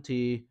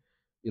empty,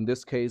 in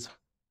this case,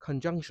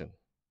 conjunction.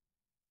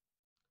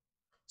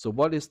 So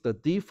what is the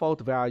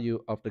default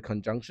value of the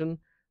conjunction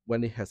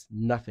when it has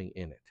nothing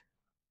in it?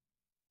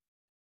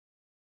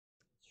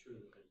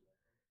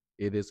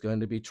 It is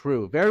going to be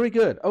true. Very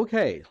good.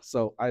 Okay,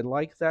 so I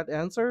like that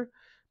answer.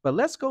 But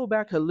let's go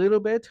back a little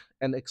bit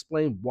and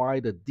explain why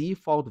the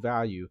default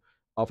value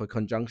of a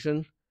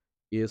conjunction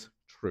is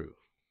true.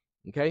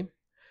 Okay?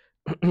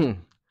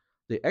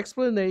 The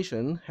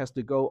explanation has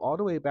to go all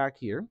the way back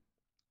here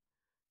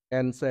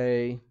and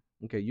say,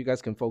 okay, you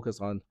guys can focus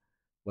on,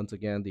 once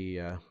again,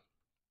 the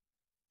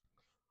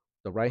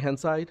right-hand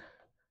side.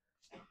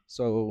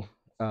 So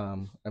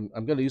I'm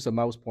going to use a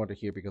mouse pointer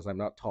here because I'm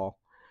not tall.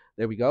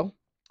 There we go.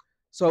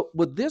 So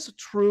would this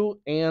true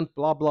and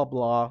blah, blah,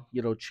 blah,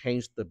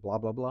 change the blah,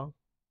 blah, blah?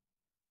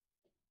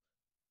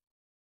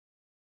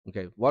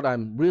 Okay, what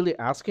I'm really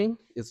asking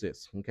is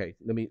this. Okay,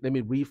 let me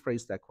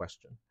rephrase that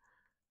question.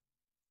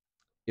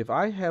 If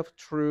I have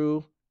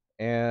true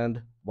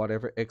and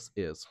whatever X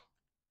is,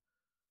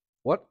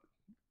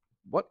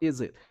 what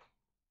is it?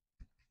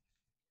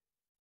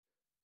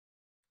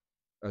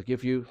 I'll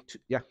give you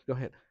yeah, go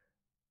ahead.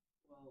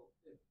 Well,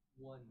 if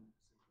one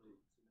simply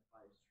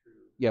signifies true,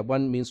 Yeah,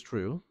 one means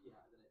true. yeah,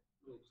 then it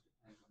really just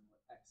depends on what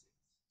X is.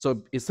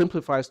 So it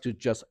simplifies to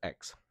just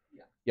X.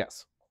 Yeah.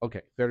 Yes.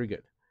 Okay, very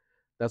good.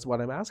 That's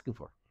what I'm asking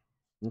for.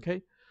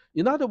 Okay.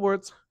 In other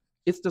words,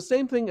 it's the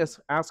same thing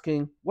as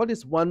asking what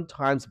is 1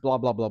 times blah,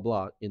 blah, blah,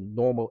 blah in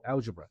normal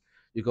algebra.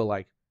 You go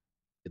like,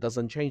 it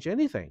doesn't change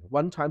anything.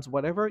 1 times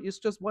whatever is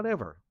just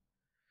whatever.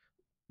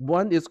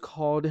 One is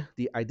called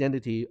the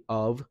identity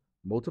of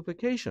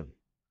multiplication.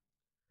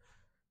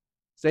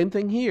 Same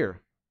thing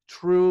here.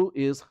 True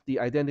is the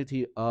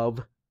identity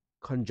of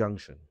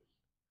conjunction.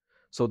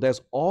 So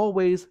there's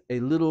always a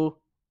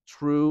little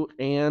true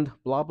and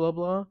blah, blah,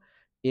 blah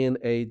in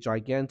a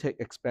gigantic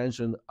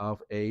expansion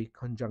of a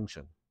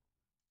conjunction.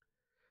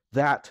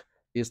 That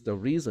is the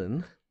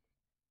reason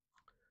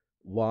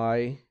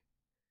why,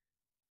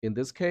 in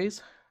this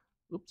case,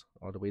 oops,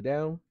 all the way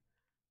down,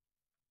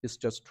 it's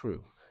just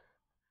true.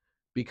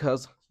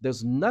 Because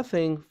there's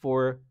nothing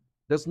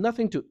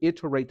to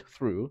iterate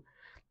through,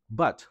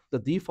 but the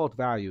default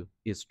value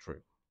is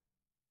true.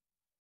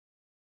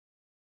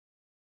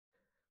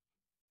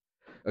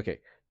 Okay.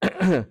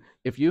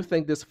 If you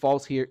think this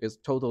false here is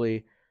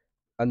totally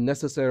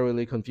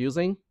unnecessarily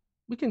confusing,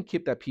 we can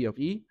keep that P of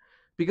E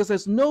because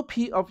there's no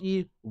P of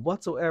E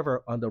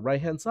whatsoever on the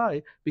right-hand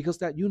side because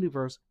that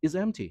universe is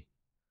empty.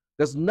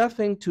 There's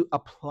nothing to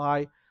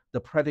apply the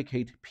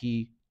predicate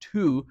P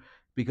to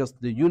because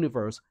the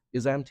universe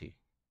is empty.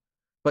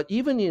 But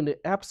even in the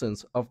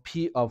absence of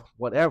P of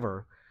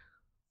whatever,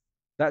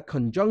 that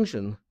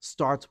conjunction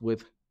starts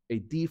with a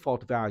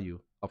default value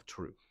of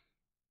true.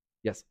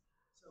 Yes?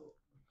 So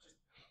just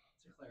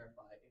to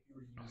clarify, if you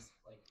were to use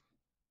like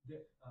the,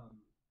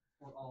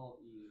 for all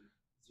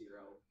E0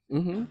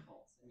 Mm-hmm.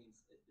 false, it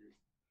means that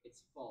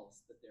it's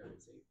false that there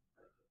is a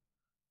predicate.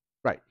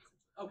 Right.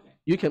 Okay.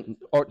 You can,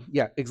 or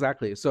yeah,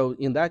 exactly. So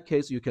in that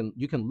case, you can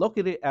look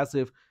at it as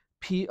if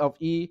P of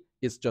E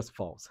is just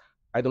false.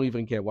 I don't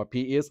even care what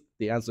P is.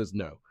 The answer is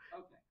no.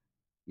 Okay.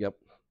 Yep.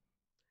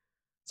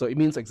 So it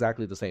means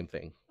exactly the same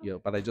thing.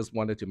 But I just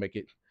wanted to make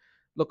it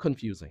look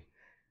confusing.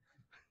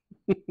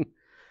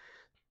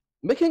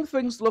 Making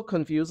things look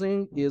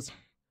confusing is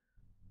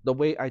the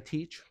way I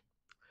teach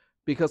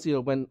because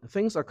when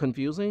things are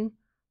confusing,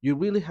 you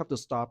really have to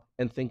stop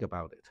and think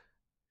about it.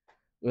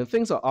 When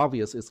things are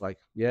obvious, it's like,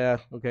 yeah,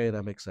 okay,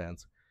 that makes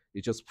sense.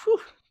 It just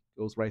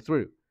goes right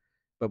through.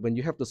 But when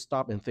you have to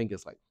stop and think,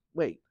 it's like,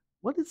 wait,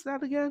 what is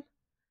that again?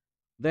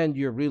 Then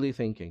you're really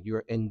thinking,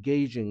 you're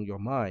engaging your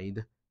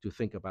mind to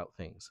think about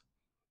things.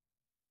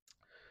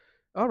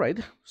 All right,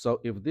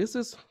 so if this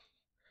is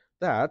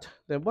that,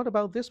 then what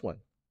about this one?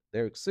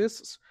 There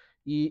exists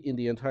E in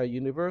the entire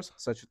universe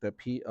such that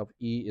P of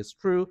E is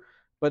true,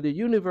 but the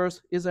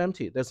universe is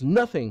empty. There's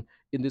nothing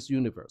in this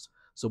universe.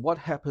 So what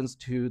happens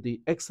to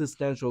the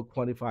existential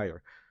quantifier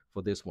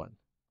for this one?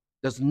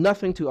 There's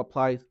nothing to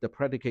apply the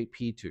predicate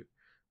P to.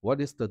 What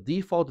is the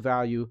default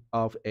value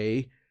of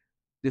a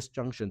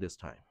disjunction this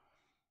time?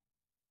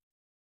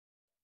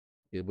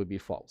 It would be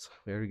false.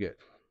 Very good.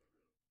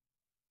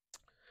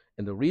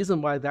 And the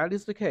reason why that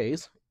is the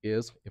case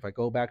is if I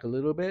go back a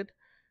little bit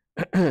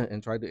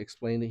and try to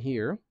explain it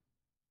here,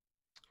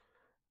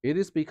 it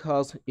is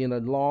because in a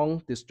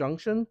long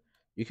disjunction,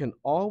 you can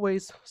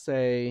always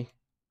say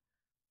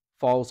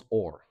false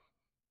or.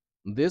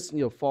 This,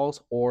 false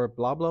or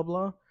blah, blah,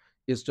 blah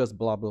is just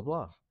blah, blah,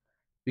 blah.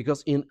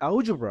 Because in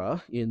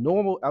algebra, in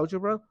normal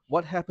algebra,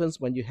 what happens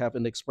when you have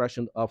an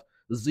expression of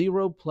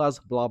 0 plus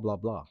blah, blah,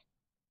 blah?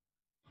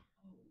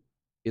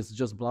 It's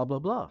just blah, blah,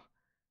 blah.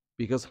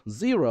 Because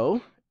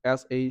 0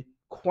 as a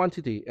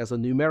quantity, as a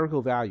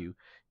numerical value,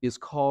 is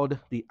called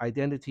the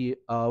identity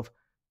of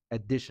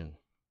addition.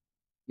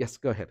 Yes,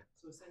 go ahead.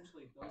 So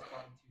essentially, those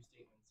bottom two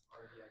statements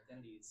are the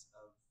identities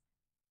of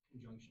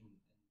conjunction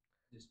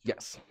and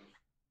Yes. disjunction,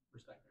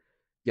 respectively.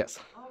 Yes.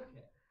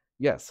 Okay.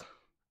 Yes.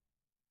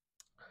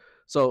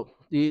 So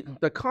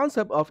the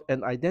concept of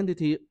an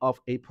identity of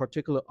a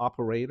particular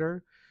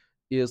operator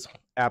is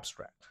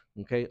abstract.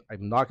 Okay,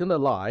 I'm not going to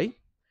lie,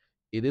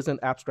 it is an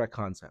abstract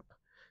concept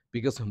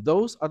because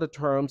those are the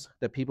terms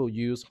that people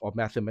use or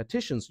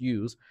mathematicians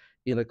use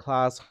in a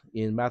class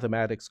in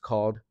mathematics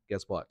called,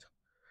 guess what?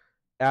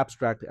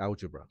 Abstract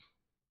algebra.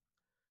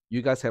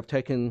 You guys have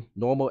taken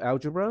normal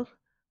algebra.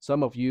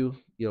 Some of you,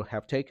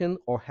 have taken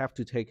or have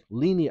to take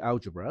linear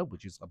algebra,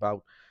 which is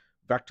about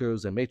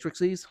vectors and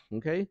matrices.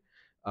 Okay,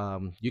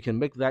 you can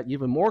make that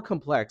even more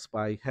complex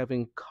by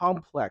having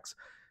complex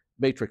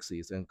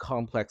matrices and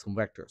complex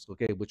vectors.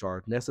 Okay, which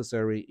are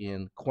necessary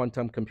in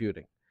quantum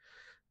computing.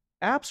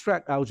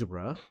 Abstract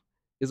algebra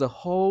is a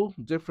whole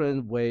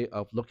different way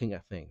of looking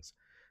at things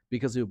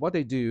because what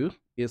they do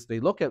is they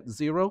look at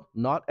zero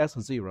not as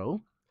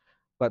zero,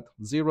 but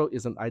zero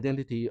is an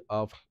identity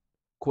of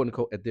quote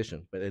unquote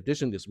addition, but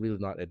addition is really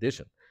not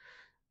addition.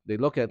 They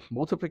look at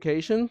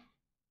multiplication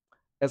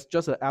as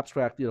just an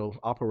abstract,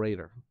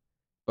 operator,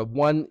 but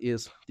one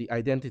is the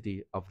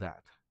identity of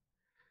that.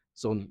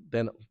 So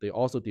then they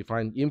also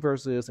define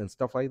inverses and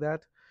stuff like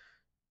that.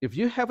 If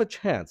you have a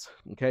chance,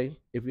 okay,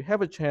 if you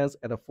have a chance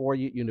at a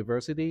 4-year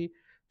university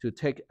to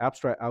take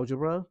abstract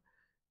algebra,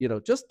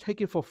 just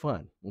take it for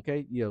fun,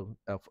 okay?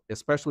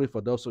 Especially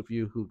for those of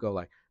you who go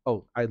like,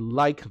 oh, I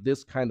like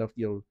this kind of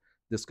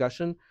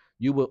discussion.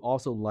 You will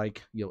also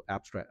like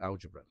abstract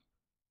algebra.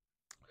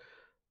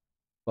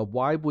 But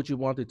why would you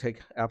want to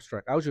take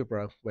abstract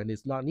algebra when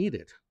it's not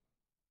needed?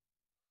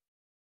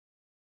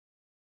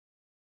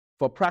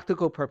 For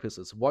practical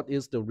purposes, what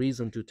is the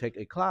reason to take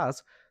a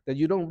class that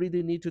you don't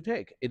really need to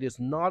take? It is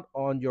not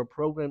on your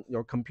program,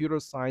 your computer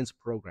science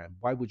program.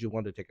 Why would you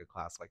want to take a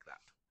class like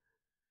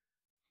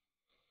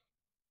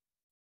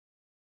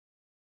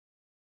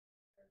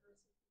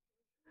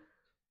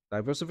that?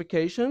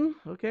 Diversification,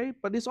 okay,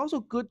 but it's also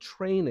good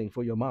training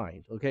for your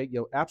mind, okay.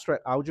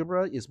 Abstract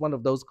algebra is one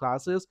of those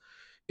classes.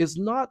 It's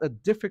not a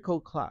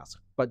difficult class,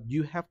 but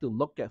you have to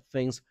look at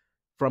things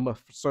from a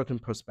certain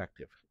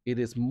perspective. It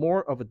is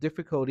more of a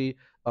difficulty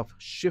of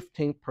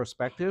shifting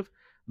perspective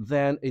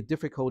than a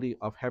difficulty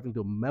of having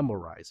to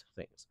memorize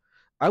things.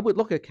 I would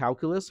look at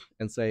calculus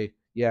and say,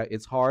 yeah,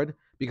 it's hard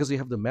because you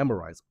have to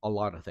memorize a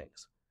lot of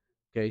things.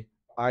 Okay,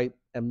 I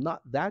am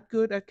not that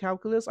good at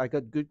calculus. I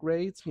got good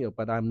grades,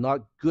 but I'm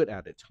not good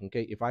at it.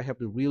 Okay, if I have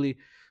to really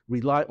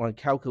rely on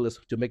calculus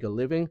to make a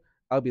living,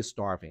 I'll be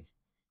starving.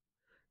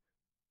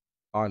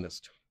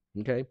 Honest.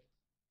 Okay,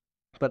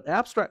 but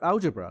abstract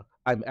algebra,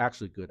 I'm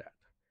actually good at.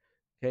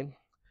 Okay,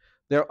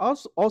 there are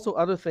also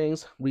other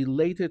things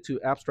related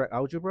to abstract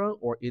algebra,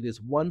 or it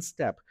is one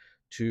step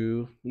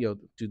to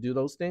do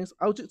those things.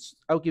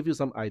 I'll give you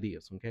some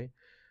ideas. Okay,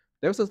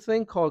 there's a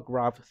thing called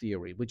graph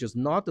theory, which is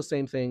not the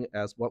same thing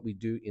as what we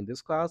do in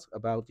this class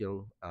about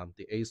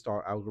the A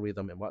star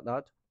algorithm and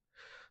whatnot.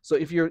 So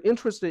if you're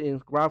interested in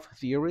graph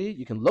theory,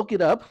 you can look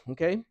it up.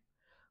 Okay,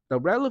 the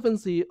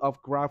relevancy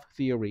of graph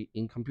theory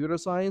in computer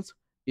science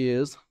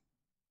is,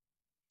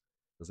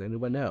 does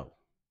anyone know?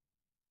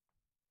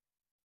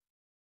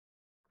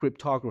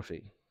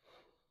 Cryptography.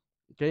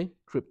 Okay,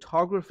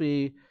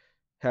 cryptography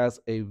has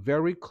a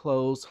very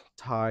close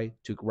tie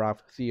to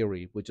graph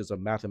theory, which is a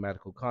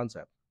mathematical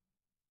concept.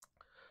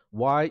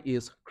 Why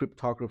is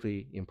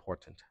cryptography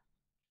important?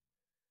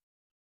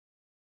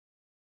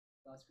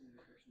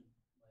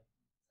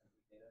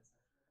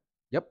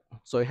 Yep.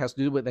 So it has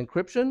to do with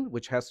encryption,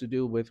 which has to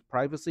do with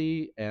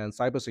privacy and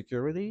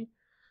cybersecurity.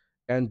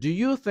 And do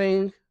you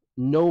think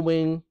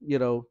knowing,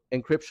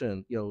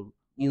 encryption,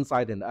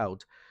 inside and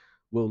out,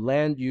 will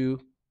land you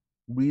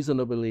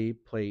reasonably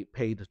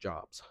paid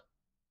jobs?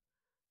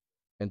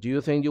 And do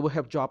you think you will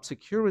have job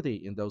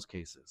security in those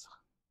cases?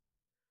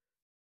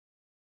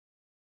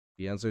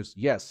 The answer is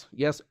yes,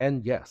 yes,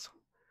 and yes.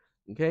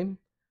 Okay?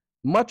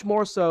 Much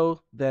more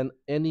so than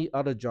any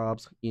other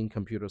jobs in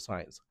computer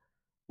science.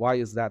 Why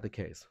is that the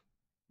case?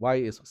 Why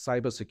is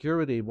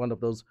cybersecurity one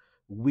of those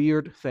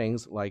weird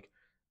things like,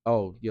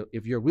 oh,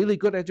 if you're really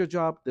good at your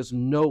job, there's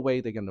no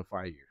way they're going to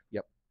fire you?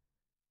 Yep.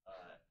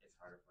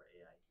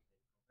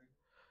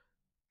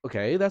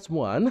 Okay, that's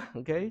one.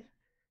 Okay.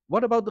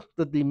 What about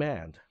the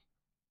demand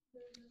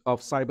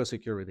of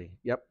cybersecurity?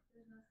 Yep.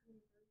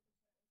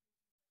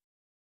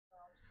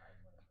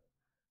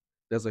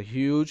 There's a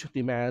huge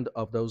demand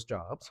of those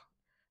jobs.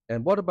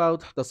 And what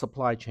about the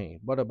supply chain?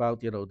 What about,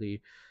 the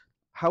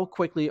how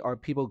quickly are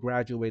people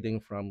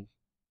graduating from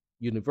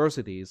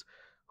universities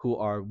who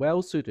are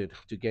well suited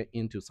to get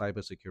into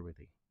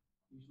cybersecurity?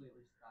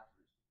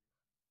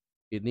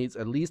 It needs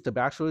at least a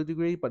bachelor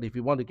degree, but if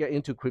you want to get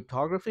into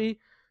cryptography,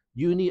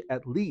 you need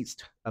at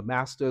least a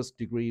master's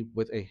degree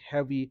with a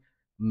heavy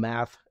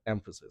math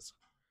emphasis,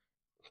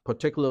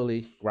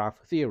 particularly graph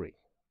theory.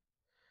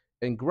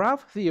 And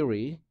graph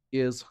theory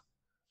is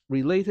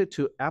related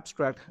to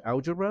abstract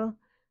algebra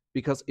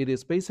because it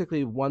is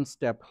basically one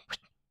step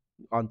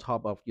on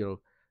top of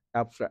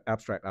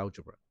abstract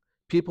algebra.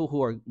 People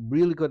who are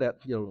really good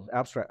at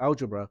abstract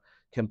algebra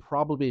can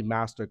probably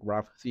master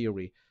graph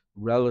theory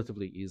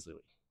relatively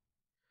easily.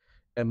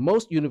 And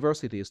most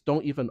universities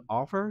don't even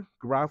offer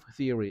graph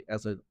theory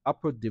as an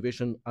upper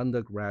division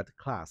undergrad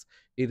class.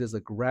 It is a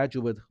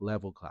graduate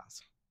level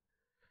class.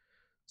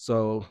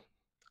 So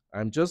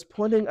I'm just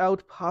pointing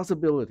out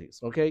possibilities.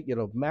 Okay,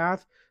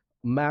 math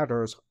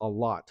matters a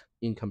lot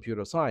in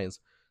computer science.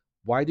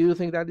 Why do you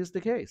think that is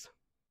the case?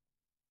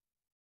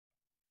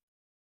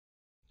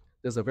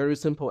 There's a very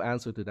simple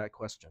answer to that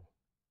question.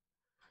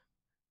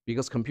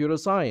 Because computer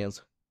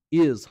science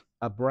is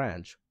a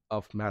branch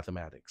of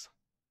mathematics.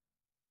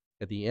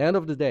 At the end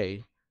of the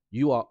day,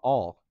 you are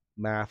all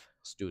math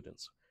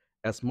students,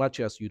 as much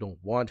as you don't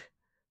want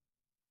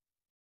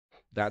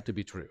that to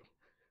be true.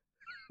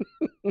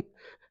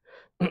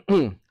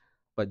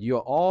 But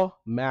you're all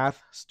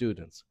math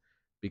students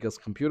because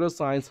computer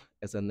science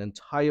as an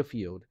entire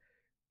field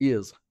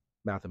is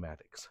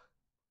mathematics.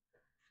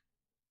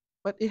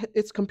 But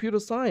it's computer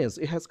science.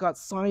 It has got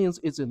science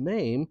in its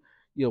name.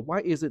 Why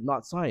is it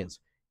not science?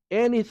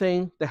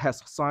 Anything that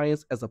has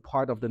science as a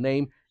part of the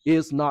name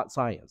is not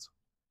science.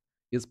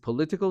 Is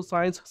political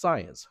science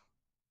science?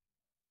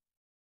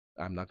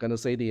 I'm not going to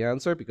say the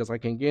answer because I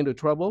can get into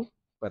trouble,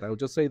 but I'll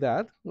just say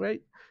that, right?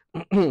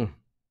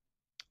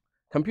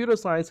 Computer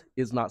science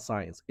is not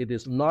science. It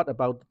is not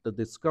about the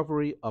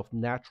discovery of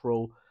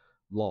natural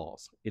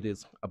laws. It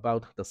is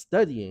about the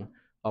studying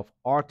of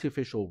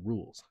artificial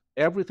rules.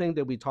 Everything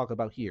that we talk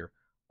about here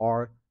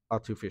are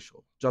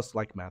artificial, just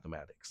like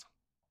mathematics.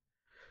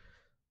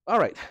 All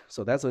right,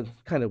 so that's a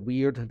kind of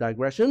weird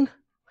digression.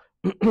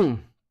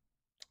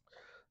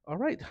 All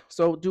right,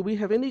 so do we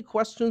have any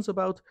questions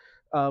about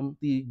the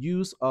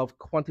use of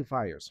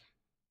quantifiers.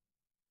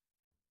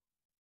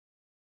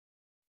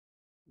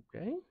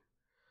 Okay.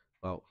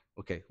 Well,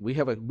 okay. We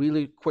have a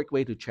really quick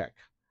way to check.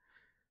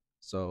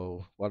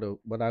 So what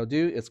I'll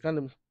do is kind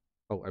of,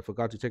 oh, I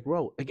forgot to take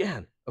row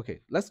again. Okay,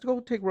 let's go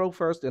take row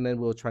first, and then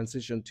we'll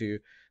transition to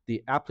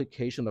the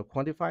application of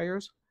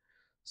quantifiers.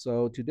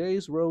 So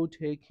today's row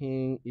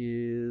taking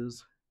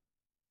is,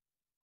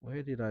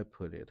 where did I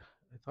put it?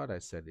 I thought I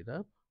set it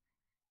up.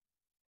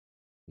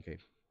 Okay,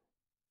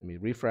 let me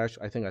refresh.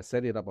 I think I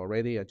set it up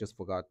already. I just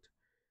forgot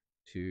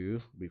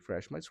to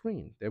refresh my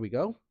screen. There we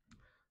go.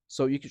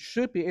 So you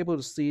should be able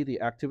to see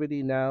the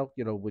activity now,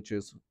 which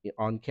is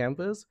on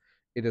Canvas.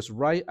 It is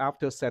right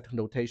after set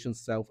notation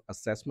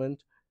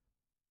self-assessment,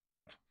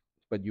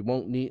 but you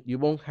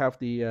won't have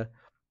the,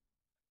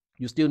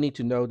 you still need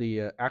to know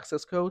the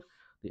access code.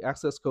 The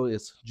access code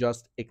is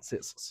just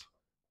exists.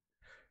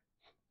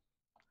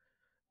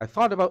 I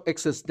thought about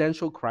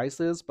existential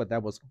crisis, but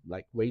that was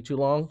like way too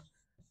long.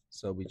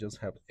 So we just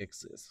have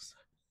exists.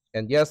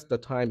 And yes, the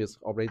time is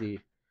already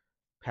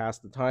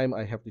past the time.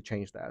 I have to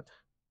change that.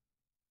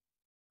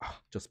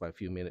 Just by a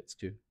few minutes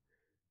too.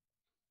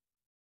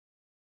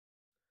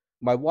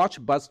 My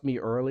watch buzzed me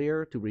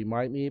earlier to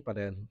remind me, but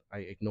then I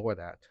ignore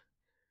that.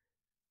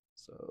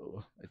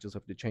 So I just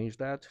have to change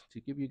that to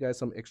give you guys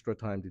some extra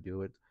time to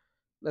do it.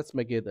 Let's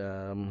make it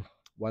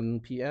 1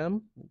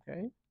 p.m.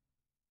 Okay.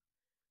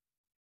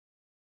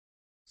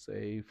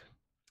 Save.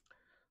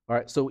 All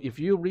right, so if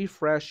you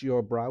refresh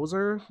your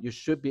browser, you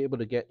should be able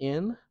to get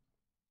in,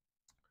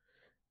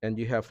 and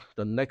you have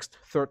the next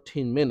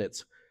 13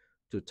 minutes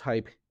to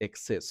type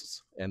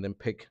exists and then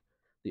pick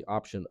the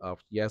option of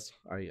yes,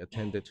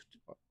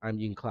 I'm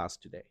in class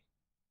today.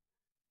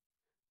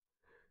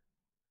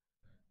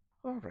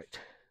 All right,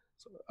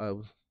 so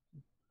I'll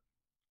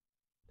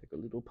take a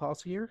little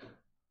pause here.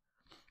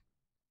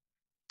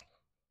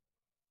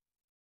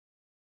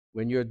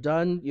 When you're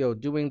done,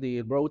 doing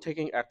the role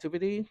taking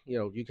activity,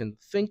 you can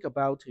think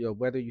about,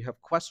 whether you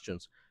have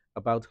questions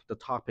about the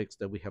topics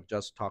that we have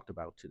just talked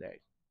about today.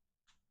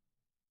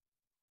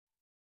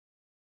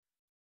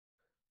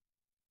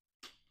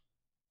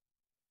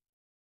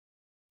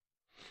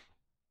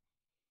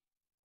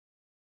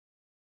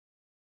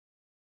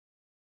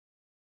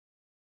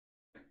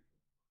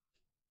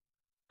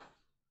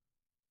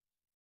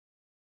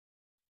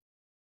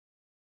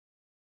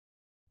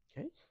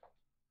 Okay.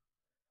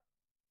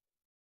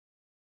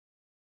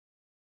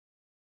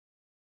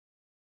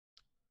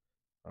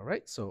 All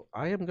right, so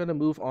I am going to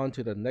move on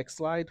to the next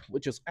slide,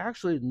 which is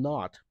actually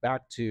not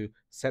back to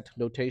set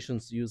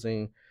notations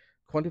using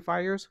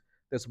quantifiers.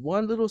 There's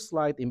one little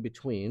slide in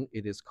between.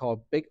 It is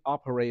called big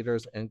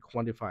operators and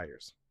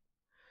quantifiers.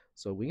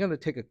 So we're going to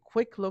take a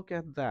quick look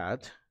at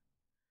that.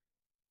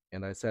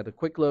 And I said a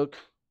quick look,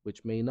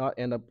 which may not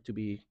end up to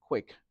be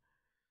quick.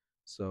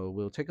 So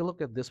we'll take a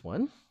look at this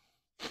one.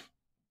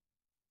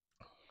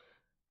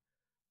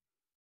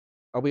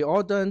 Are we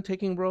all done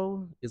taking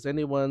roll? Is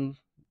anyone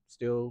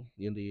still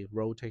in the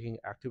roll taking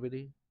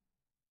activity?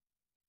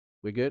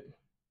 We're good?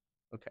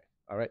 Okay,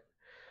 all right.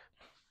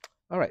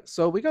 All right,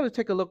 so we're going to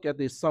take a look at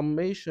the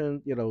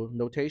summation,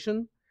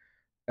 notation.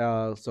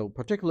 So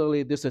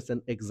particularly, this is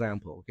an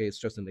example. Okay, it's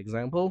just an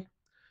example.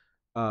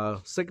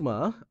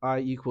 Sigma I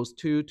equals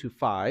 2 to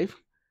 5,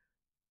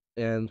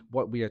 and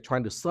what we are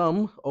trying to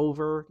sum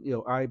over,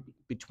 I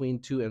between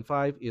 2 and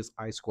 5 is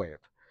I squared.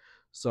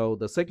 So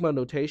the sigma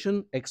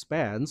notation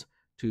expands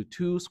to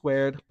 2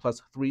 squared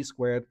plus 3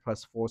 squared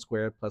plus 4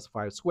 squared plus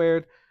 5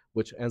 squared,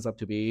 which ends up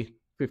to be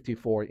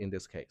 54 in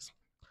this case.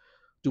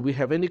 Do we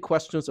have any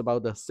questions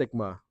about the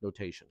sigma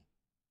notation?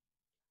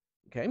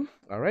 Okay,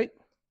 all right.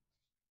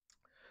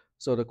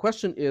 So the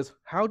question is,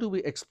 how do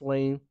we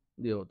explain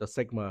the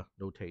sigma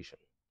notation?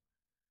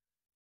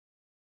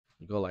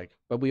 You go like,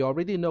 but we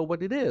already know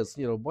what it is.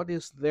 What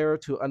is there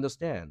to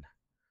understand?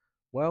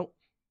 Well,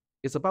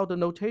 it's about the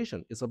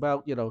notation. It's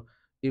about,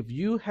 if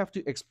you have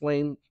to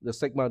explain the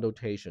sigma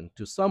notation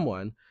to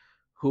someone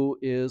who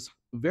is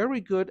very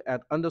good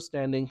at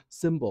understanding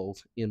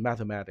symbols in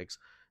mathematics,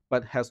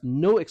 but has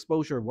no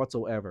exposure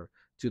whatsoever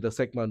to the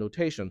sigma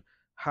notation,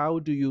 how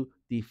do you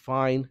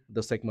define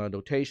the sigma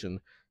notation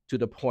to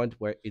the point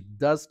where it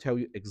does tell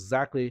you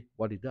exactly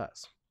what it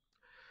does?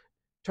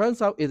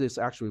 Turns out it is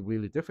actually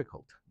really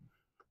difficult.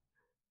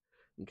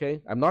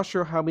 Okay, I'm not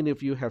sure how many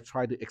of you have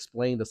tried to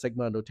explain the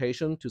sigma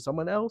notation to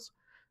someone else,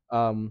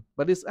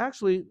 but it's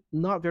actually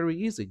not very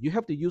easy. You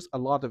have to use a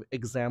lot of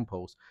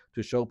examples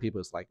to show people.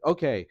 It's like,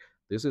 okay,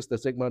 this is the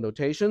sigma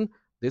notation,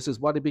 this is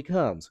what it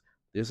becomes.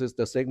 This is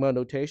the sigma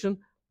notation,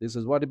 this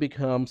is what it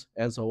becomes,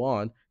 and so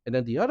on. And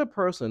then the other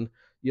person,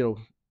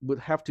 would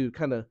have to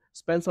kind of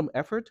spend some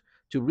effort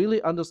to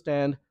really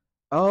understand,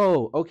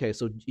 oh, okay,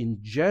 so in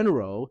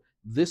general,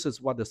 this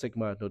is what the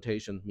sigma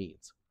notation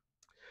means.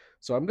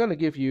 So I'm going to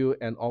give you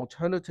an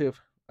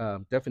alternative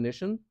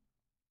definition.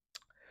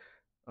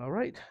 All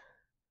right.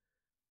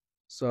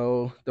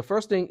 So the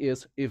first thing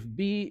is, if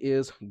B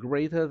is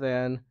greater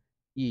than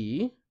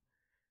E,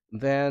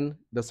 then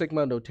the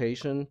sigma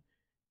notation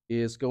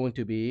is going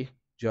to be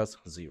just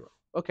 0.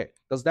 Okay,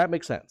 does that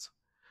make sense?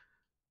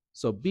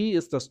 So B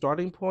is the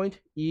starting point,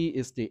 E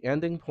is the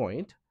ending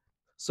point.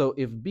 So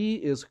if B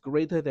is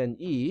greater than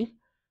E,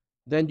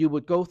 then you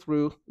would go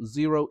through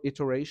zero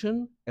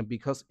iteration. And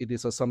because it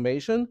is a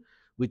summation,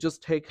 we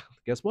just take,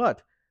 guess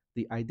what?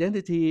 The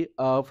identity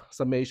of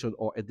summation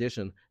or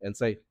addition and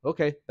say,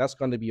 okay, that's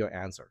going to be your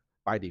answer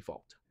by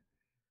default.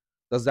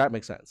 Does that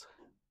make sense?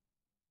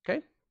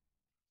 Okay.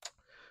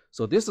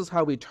 So this is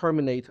how we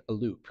terminate a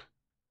loop.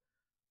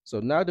 So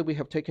now that we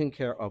have taken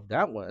care of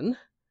that one,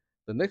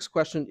 the next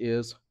question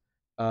is,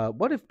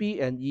 what if B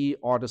and E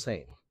are the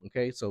same?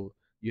 Okay, so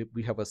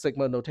we have a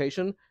sigma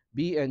notation.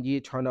 B and E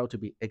turn out to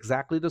be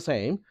exactly the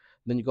same.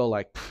 Then you go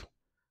like,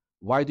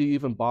 why do you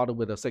even bother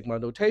with a sigma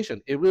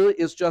notation? It really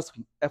is just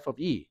f of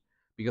E,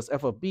 because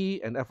f of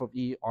B and f of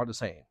E are the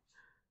same.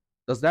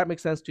 Does that make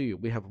sense to you?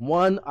 We have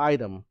one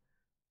item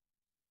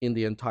in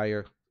the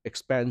entire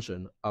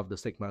expansion of the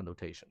sigma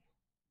notation.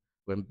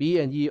 When B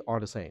and E are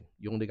the same,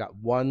 you only got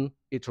one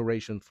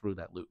iteration through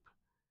that loop.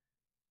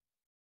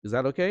 Is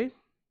that okay?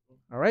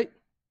 All right.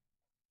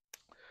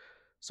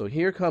 So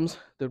here comes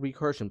the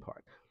recursion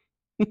part.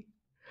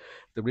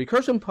 The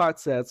recursion part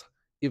says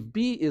if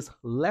B is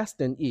less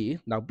than E,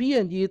 now B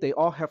and E, they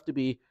all have to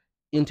be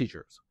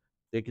integers.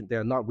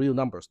 They're not real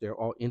numbers, they're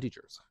all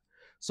integers.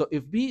 So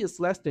if B is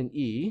less than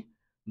E,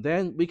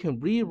 then we can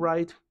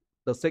rewrite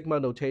the sigma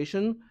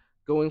notation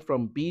going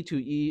from B to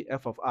E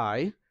f of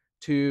I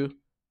to,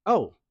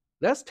 oh,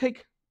 let's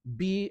take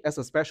B as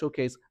a special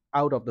case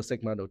out of the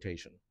sigma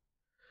notation.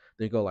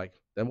 They go like,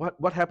 then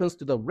what happens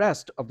to the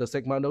rest of the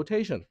sigma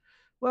notation?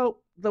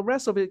 Well, the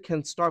rest of it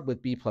can start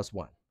with B plus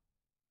 1.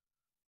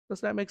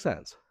 Does that make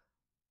sense?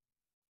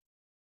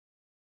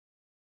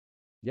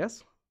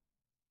 Yes?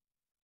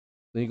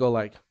 Then you go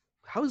like,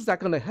 how is that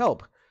going to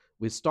help?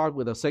 We start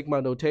with a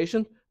sigma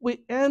notation.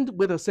 We end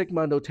with a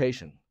sigma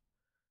notation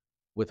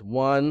with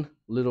one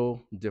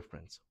little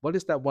difference. What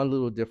is that one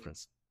little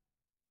difference?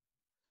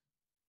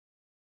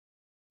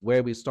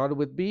 Where we started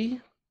with B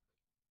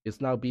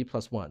is now B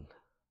plus 1.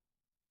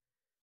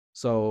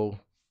 So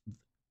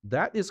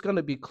that is going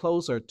to be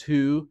closer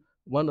to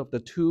one of the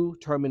two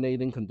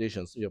terminating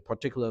conditions,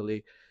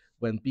 particularly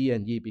when B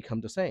and E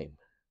become the same.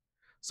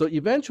 So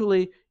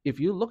eventually, if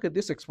you look at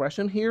this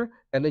expression here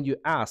and then you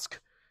ask,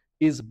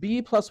 is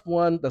B plus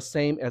 1 the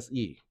same as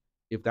E?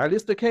 If that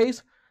is the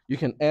case, you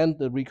can end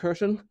the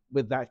recursion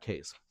with that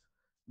case.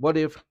 What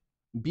if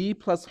B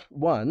plus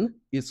 1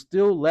 is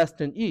still less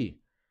than E?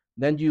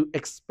 Then you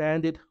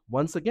expand it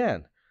once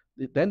again.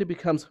 Then it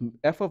becomes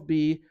f of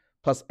B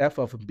plus f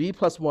of B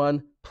plus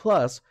 1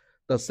 plus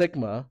the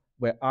sigma,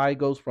 where I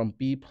goes from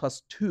B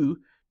plus 2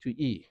 to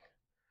E.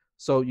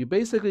 So you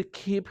basically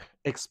keep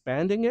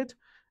expanding it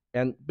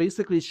and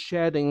basically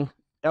shedding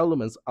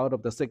elements out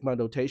of the sigma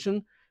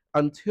notation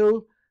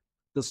until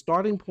the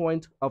starting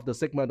point of the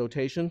sigma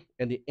notation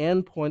and the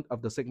end point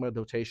of the sigma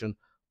notation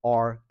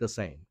are the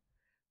same.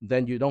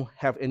 Then you don't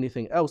have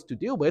anything else to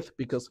deal with,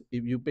 because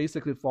if you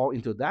basically fall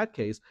into that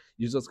case,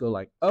 you just go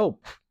like, oh,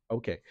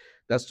 okay,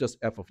 that's just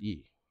f of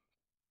E.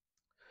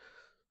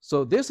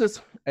 So this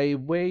is a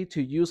way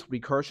to use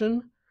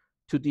recursion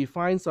to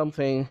define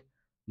something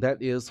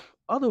that is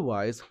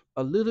otherwise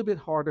a little bit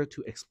harder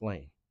to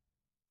explain.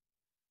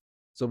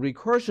 So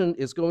recursion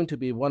is going to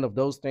be one of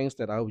those things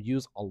that I'll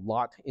use a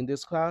lot in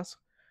this class.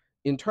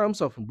 In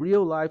terms of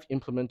real life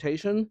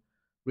implementation,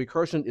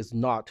 recursion is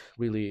not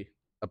really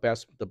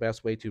the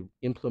best way to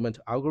implement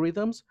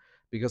algorithms,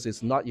 because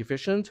it's not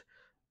efficient.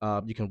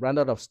 You can run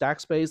out of stack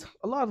space.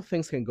 A lot of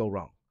things can go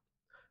wrong.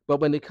 But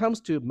when it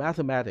comes to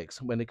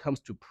mathematics, when it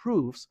comes to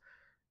proofs,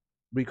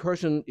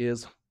 recursion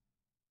is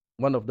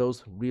one of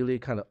those really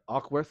kind of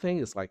awkward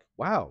things. It's like,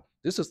 wow,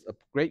 this is a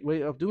great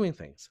way of doing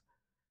things,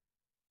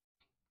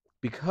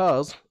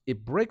 because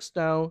it breaks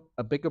down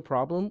a bigger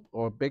problem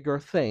or a bigger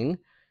thing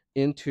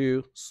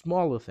into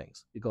smaller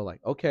things. You go like,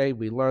 okay,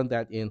 we learned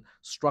that in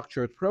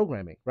structured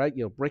programming, right?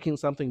 Breaking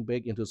something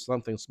big into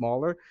something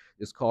smaller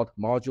is called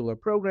modular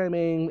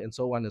programming, and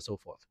so on and so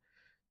forth.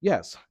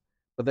 Yes,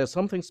 but there's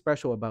something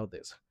special about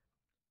this.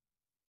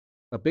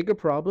 A bigger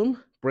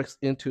problem breaks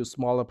into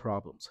smaller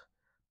problems,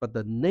 but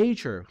the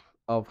nature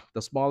of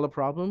the smaller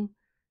problem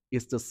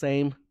is the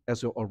same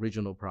as your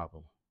original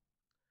problem.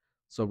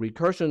 So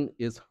recursion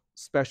is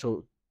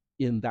special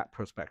in that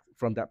perspective,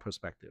 from that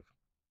perspective.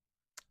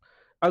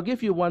 I'll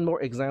give you one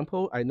more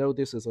example. I know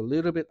this is a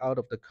little bit out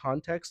of the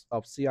context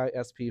of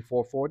CISP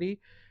 440,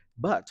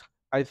 but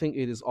I think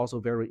it is also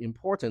very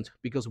important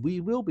because we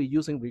will be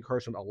using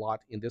recursion a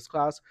lot in this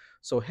class.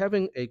 So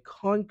having a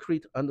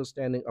concrete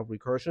understanding of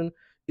recursion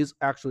is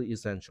actually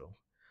essential.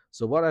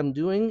 So what I'm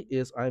doing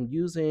is I'm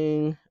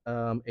using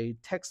a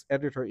text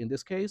editor in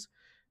this case,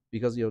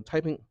 because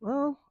typing,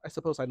 well, I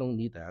suppose I don't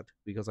need that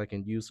because I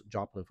can use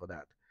Joplin for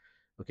that.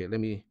 Okay,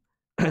 let me,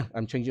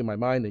 I'm changing my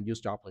mind and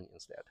use Joplin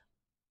instead.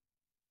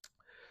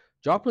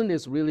 Joplin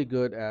is really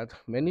good at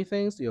many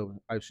things.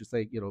 I should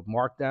say,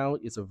 Markdown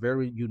is a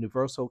very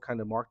universal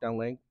kind of markdown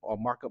language or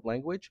markup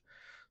language.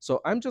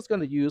 So I'm just going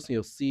to use,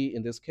 C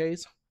in this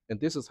case, and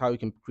this is how you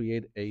can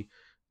create a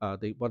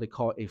what they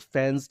call a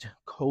fenced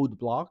code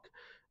block,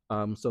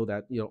 so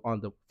that on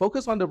the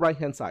focus on the right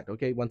hand side.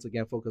 Okay, once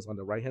again, focus on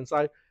the right hand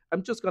side.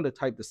 I'm just going to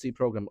type the C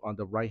program on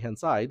the right hand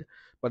side,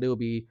 but it will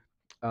be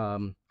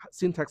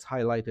syntax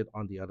highlighted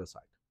on the other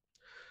side.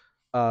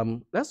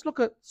 Let's look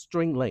at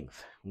string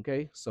length.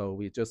 Okay, so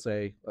we just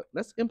say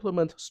let's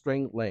implement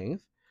string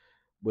length,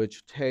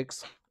 which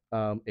takes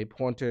a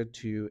pointer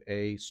to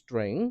a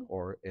string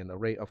or an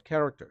array of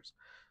characters,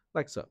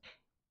 like so.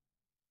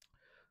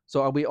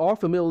 So are we all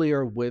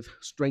familiar with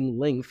string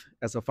length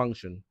as a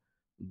function?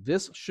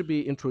 This should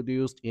be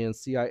introduced in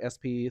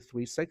CISP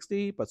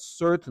 360, but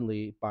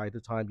certainly by the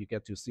time you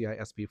get to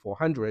CISP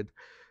 400,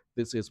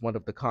 this is one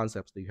of the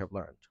concepts that you have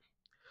learned.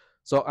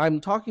 So I'm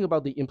talking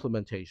about the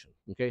implementation.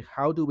 Okay,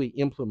 how do we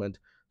implement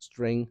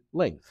string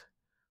length?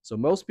 So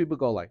most people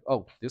go like,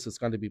 oh, this is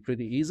going to be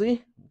pretty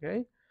easy.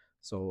 Okay,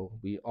 so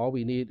all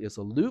we need is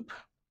a loop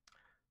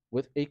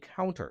with a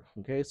counter.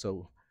 Okay,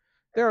 so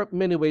there are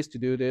many ways to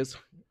do this.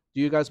 Do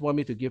you guys want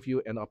me to give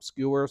you an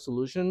obscure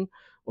solution,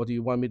 or do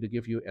you want me to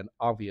give you an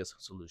obvious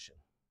solution?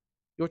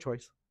 Your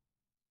choice.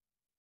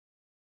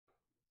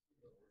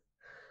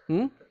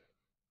 Hmm?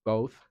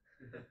 Both.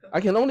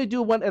 I can only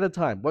do one at a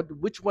time.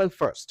 Which one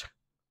first?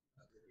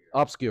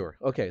 Obscure.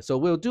 Okay, so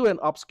we'll do an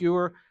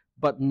obscure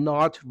but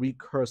not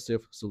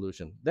recursive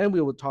solution. Then we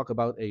will talk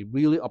about a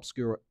really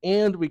obscure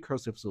and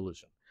recursive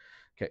solution.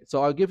 Okay,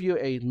 so I'll give you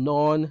a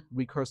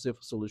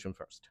non-recursive solution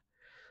first.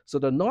 So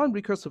the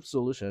non-recursive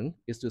solution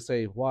is to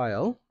say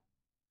while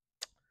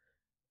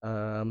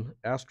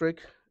asterisk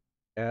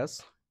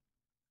s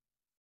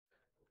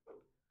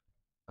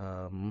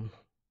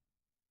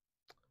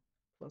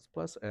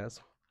plus s,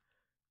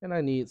 and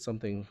I need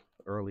something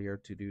earlier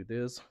to do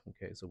this.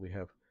 Okay, so we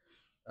have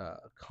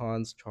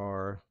const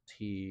char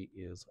t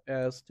is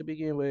s to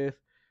begin with,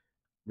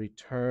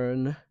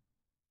 return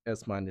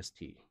s minus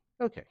t.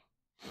 Okay.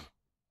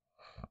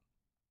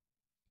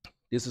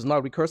 This is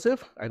not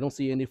recursive. I don't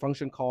see any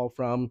function call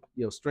from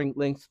string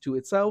length to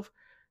itself,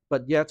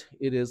 but yet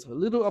it is a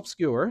little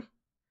obscure.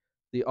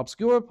 The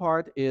obscure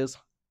part is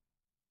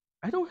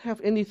I don't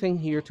have anything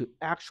here to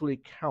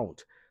actually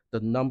count the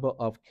number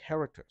of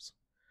characters.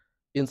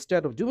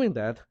 Instead of doing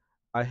that,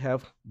 I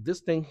have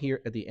this thing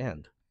here at the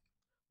end.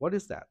 What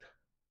is that?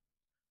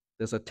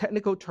 There's a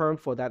technical term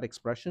for that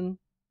expression.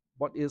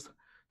 What is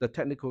the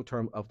technical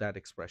term of that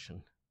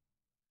expression?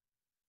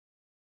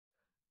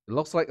 It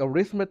looks like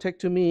arithmetic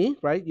to me,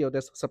 right?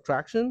 There's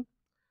subtraction,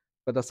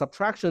 but the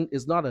subtraction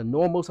is not a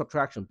normal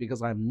subtraction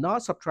because I'm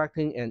not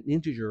subtracting an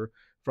integer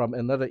from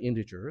another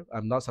integer.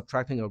 I'm not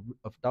subtracting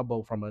a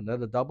double from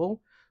another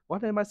double.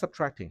 What am I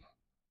subtracting?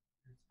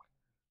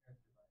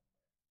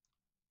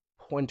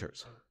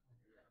 Pointers.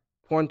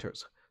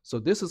 Pointers. So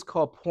this is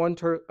called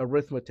pointer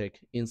arithmetic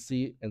in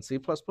C and C++,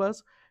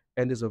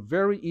 and is a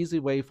very easy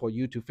way for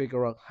you to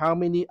figure out how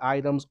many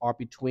items are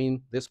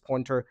between this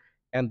pointer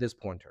and this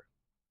pointer.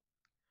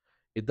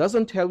 It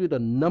doesn't tell you the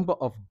number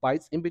of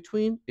bytes in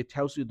between, it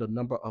tells you the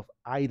number of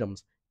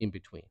items in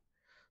between.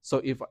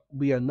 So if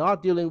we are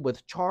not dealing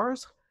with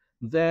chars,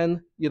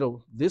 then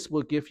this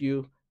will give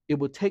you, it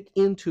will take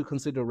into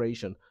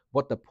consideration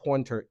what the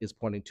pointer is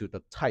pointing to,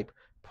 the type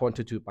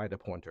pointed to by the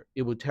pointer.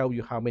 It will tell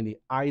you how many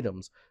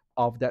items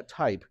of that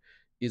type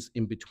is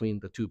in between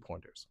the two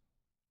pointers.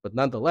 But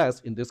nonetheless,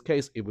 in this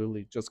case, it will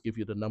just give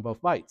you the number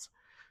of bytes.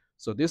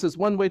 So this is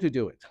one way to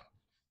do it.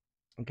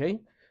 Okay,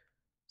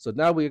 so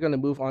now we're going to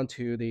move on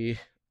to the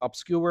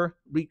obscure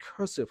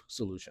recursive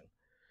solution.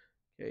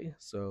 Okay,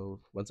 so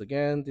once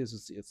again, this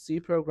is a C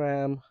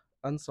program,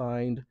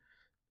 unsigned,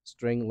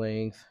 string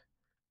length,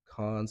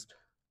 const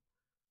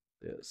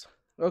this.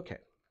 Okay.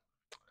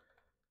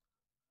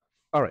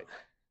 All right.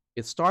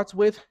 It starts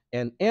with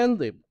and ends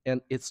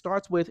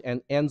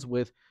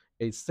with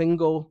a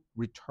single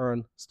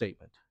return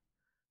statement.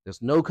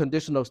 There's no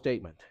conditional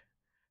statement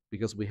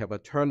because we have a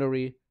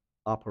ternary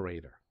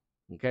operator.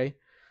 Okay,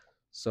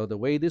 so the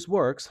way this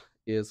works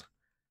is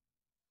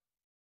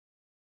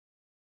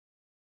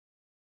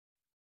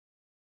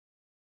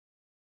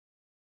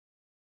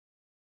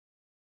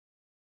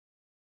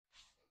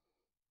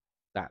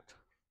that.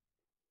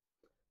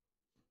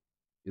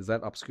 Is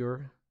that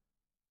obscure?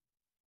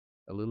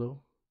 A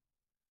little?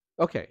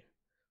 Okay,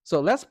 so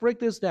let's break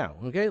this down.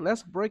 Okay,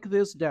 let's break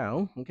this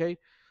down. Okay,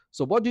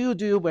 so what do you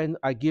do when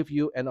I give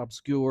you an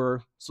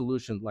obscure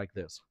solution like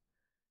this?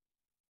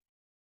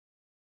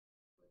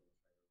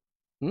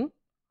 Hmm?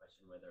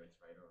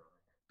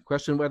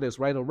 Question whether it's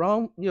right or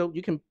wrong.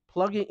 You can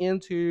plug it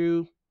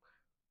into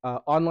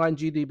online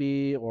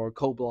GDB or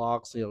code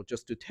blocks,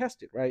 just to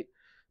test it, right?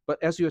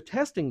 But as you're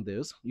testing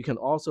this, you can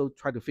also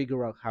try to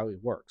figure out how it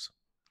works.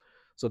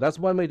 So that's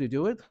one way to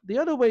do it. The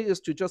other way is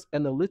to just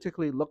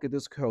analytically look at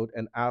this code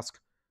and ask,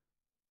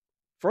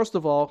 first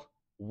of all,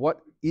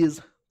 what is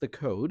the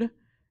code?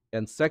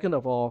 And second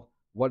of all,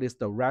 what is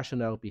the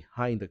rationale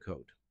behind the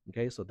code?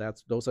 Okay, so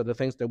those are the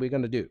things that we're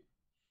going to do.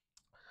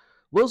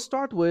 We'll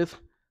start with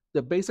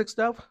the basic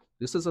stuff.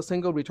 This is a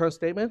single return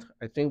statement.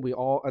 I think we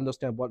all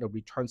understand what a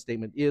return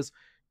statement is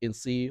in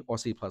C or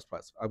C++.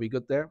 Are we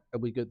good there? Are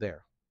we good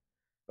there?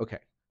 Okay.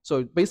 So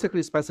it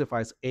basically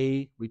specifies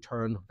a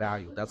return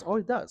value. That's all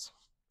it does.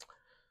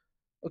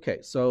 Okay,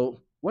 so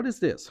what is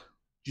this?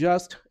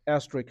 Just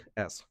asterisk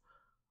s.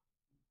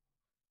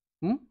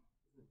 Hmm?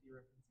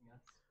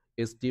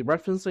 Is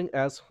dereferencing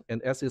s,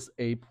 and s is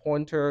a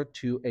pointer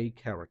to a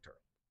character.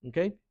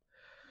 Okay,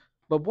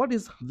 but what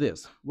is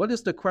this? What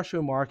is the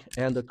question mark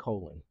and the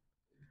colon?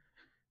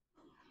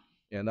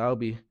 And I'll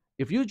be,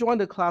 if you join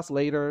the class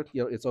later,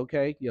 it's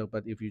okay,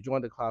 but if you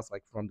join the class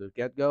like from the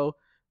get go,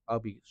 I'll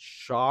be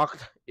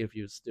shocked if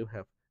you still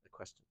have a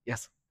question.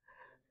 Yes.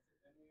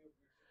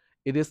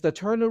 It is the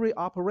ternary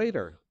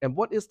operator. And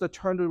what is the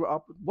ternary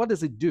what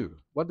does it do?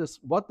 What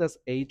does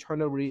a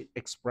ternary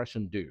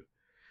expression do?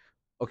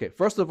 Okay,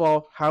 first of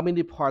all, how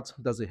many parts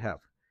does it have?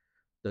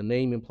 The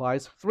name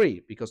implies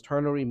three because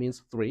ternary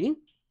means three.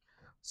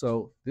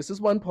 So this is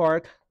one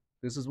part,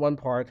 this is one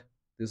part,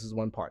 this is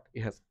one part.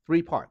 It has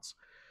three parts.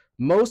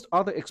 Most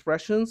other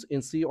expressions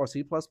in C or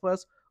C++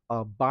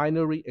 are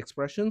binary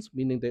expressions,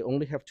 meaning they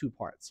only have two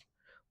parts.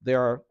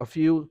 There are a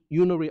few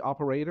unary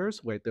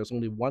operators where there's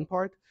only one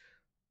part.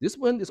 This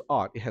one is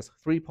odd. It has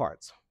three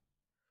parts.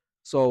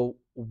 So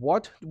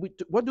what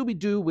do we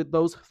do with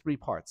those three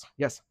parts?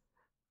 Yes.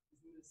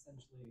 Isn't it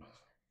essentially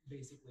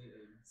basically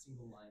a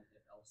single line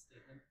if else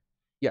statement?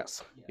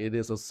 Yes, Yeah. it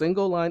is a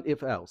single line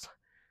if else.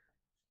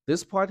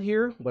 This part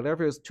here,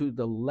 whatever is to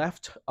the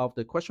left of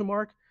the question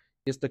mark,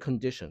 is the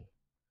condition.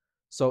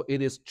 So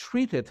it is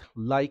treated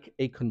like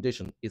a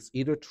condition. It's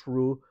either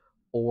true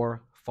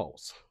or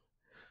false.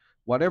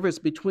 Whatever is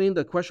between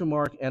the question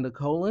mark and the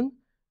colon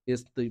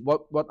is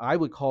what I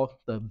would call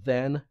the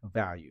then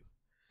value.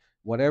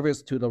 Whatever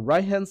is to the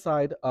right hand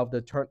side of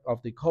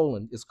the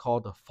colon is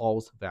called the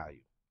false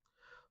value.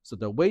 So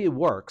the way it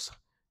works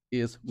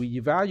is we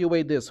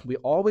evaluate this. We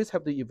always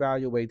have to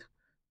evaluate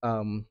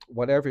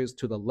whatever is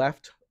to the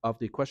left of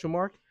the question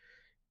mark,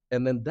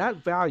 and then that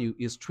value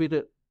is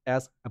treated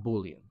as a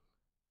Boolean.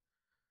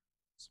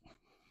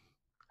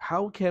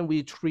 How can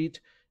we treat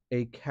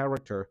a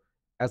character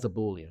as a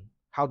Boolean?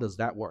 How does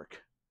that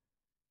work?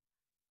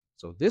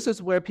 So this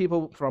is where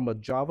people from a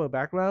Java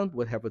background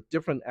would have a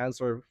different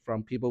answer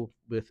from people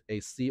with a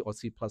C or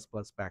C++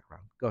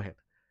 background. Go ahead.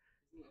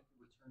 Isn't it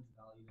if it returns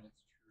a value then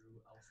it's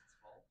true, else it's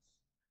false?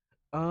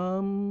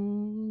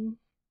 Um.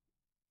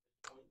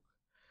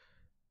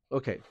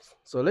 Okay.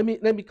 So let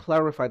me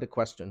clarify the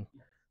question.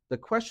 Yeah. The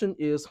question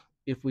is,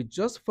 if we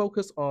just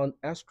focus on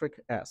asterisk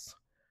s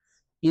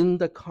in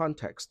the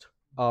context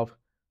of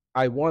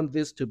I want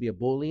this to be a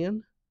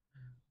Boolean,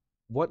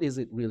 what is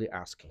it really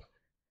asking?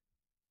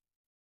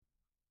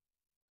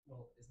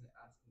 Well, isn't it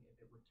asking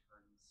if it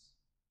returns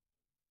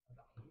a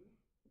value?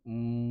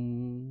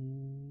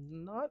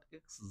 Not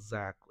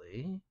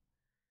exactly.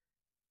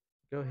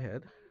 Go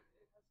ahead.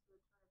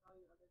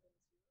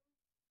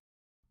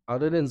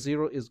 Other than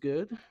zero is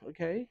good.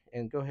 Okay,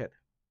 and go ahead.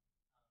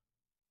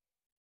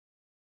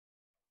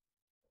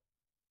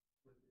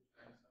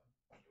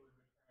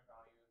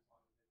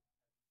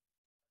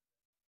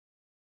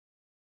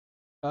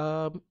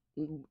 Um,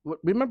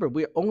 Remember,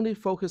 we're only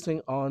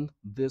focusing on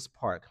this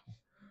part,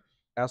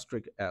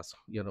 asterisk s,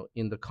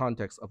 in the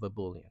context of a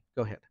Boolean.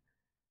 Go ahead.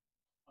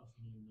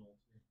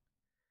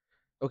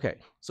 Okay,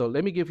 so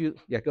let me give you,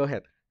 yeah, go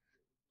ahead.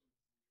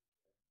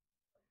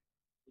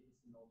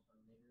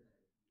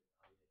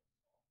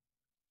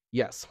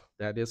 Yes,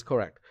 that is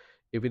correct.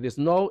 If it is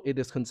null, it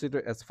is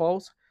considered as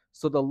false.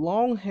 So the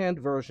longhand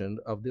version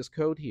of this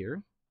code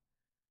here,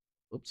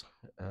 oops,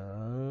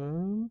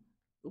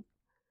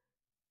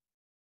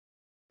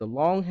 the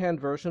longhand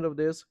version of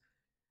this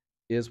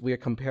is we're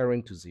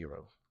comparing to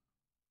zero.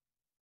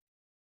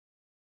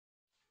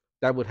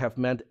 That would have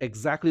meant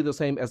exactly the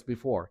same as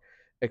before,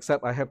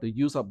 except I have to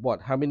use up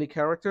what? How many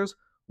characters?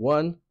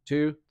 1,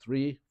 2,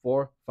 3,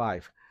 4,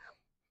 5.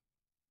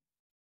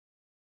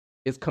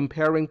 It's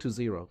comparing to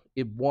zero.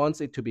 It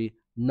wants it to be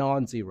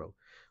non-zero.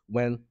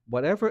 When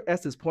whatever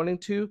s is pointing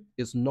to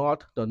is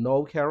not the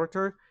null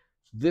character,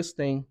 this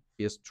thing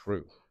is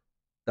true.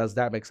 Does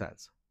that make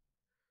sense?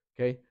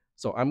 Okay,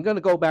 so I'm going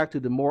to go back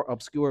to the more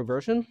obscure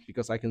version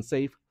because I can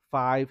save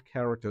 5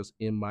 characters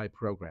in my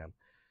program.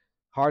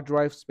 Hard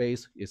drive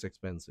space is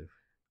expensive.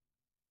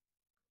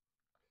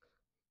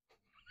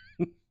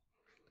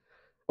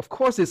 Of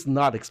course, it's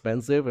not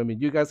expensive. I mean,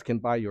 you guys can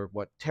buy your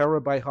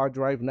terabyte hard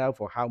drive now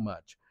for how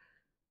much?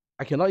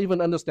 I cannot even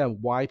understand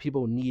why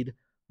people need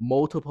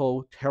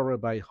multiple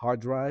terabyte hard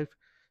drive.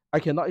 I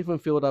cannot even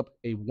fill up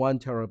a 1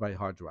 terabyte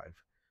hard drive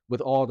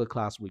with all the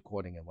class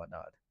recording and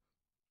whatnot.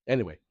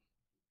 Anyway,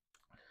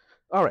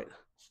 all right.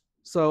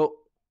 So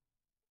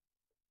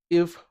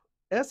if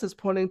S is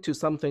pointing to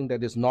something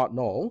that is not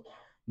null,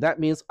 that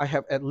means I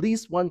have at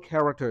least one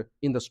character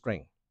in the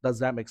string. Does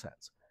that make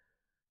sense?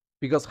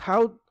 Because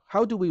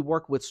how do we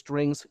work with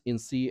strings in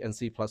C and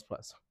C++?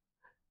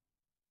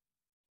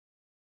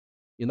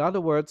 In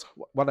other words,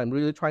 what I'm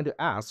really trying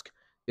to ask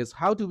is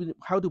how do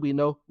we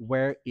know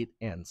where it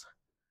ends?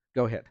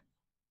 Go ahead.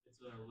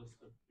 It's a list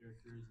of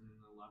characters and then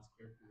the last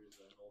character is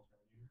a null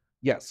terminator.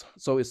 Yes,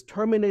 so it's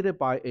terminated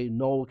by a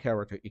null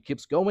character. It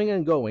keeps going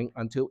and going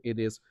until it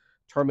is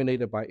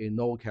terminated by a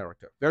null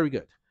character. Very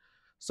good.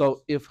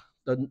 So if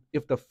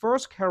the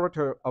first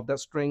character of that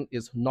string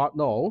is not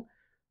null,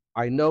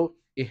 I know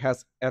it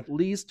has at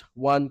least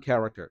one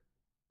character.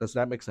 Does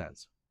that make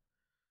sense?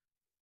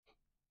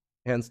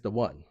 Hence the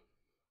one.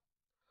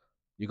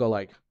 You go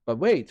like, but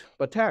wait,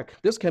 but tech,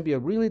 this can be a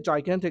really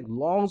gigantic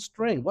long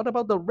string. What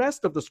about the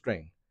rest of the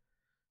string?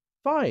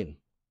 Fine.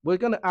 We're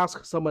going to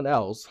ask someone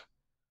else,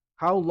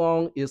 how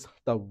long is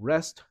the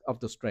rest of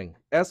the string?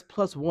 S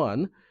plus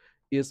 1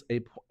 is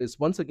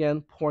once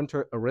again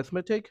pointer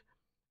arithmetic.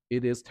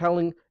 It is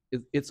telling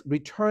it's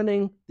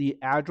returning the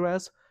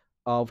address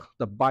of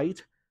the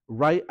byte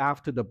right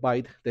after the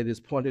byte that is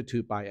pointed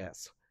to by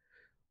S,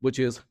 which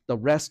is the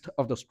rest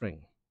of the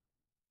string.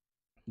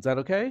 Is that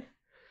okay?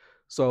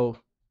 So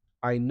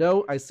I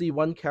know I see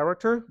one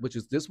character, which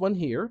is this one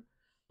here,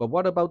 but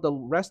what about the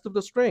rest of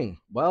the string?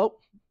 Well,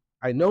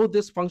 I know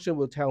this function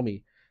will tell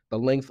me the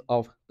length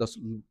of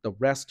the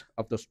rest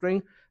of the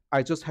string.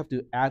 I just have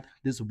to add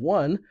this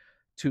one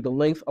to the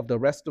length of the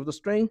rest of the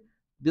string.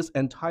 This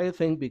entire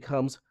thing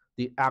becomes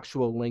the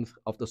actual length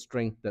of the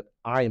string that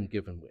I am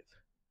given with.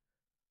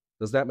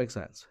 Does that make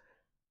sense?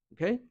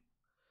 Okay?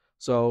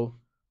 So,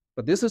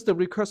 but this is the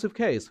recursive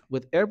case.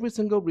 With every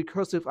single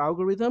recursive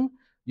algorithm,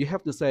 you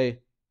have to say,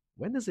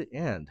 when does it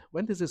end?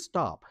 When does it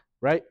stop?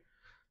 Right?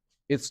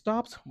 It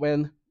stops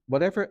when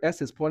whatever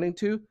S is pointing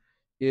to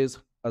is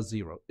a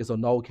zero, is a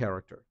null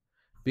character.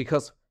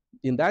 Because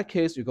in that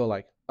case, you go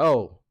like,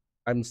 oh,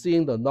 I'm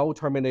seeing the null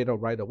terminator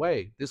right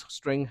away. This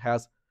string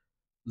has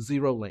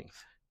zero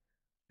length,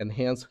 and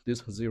hence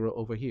this zero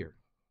over here.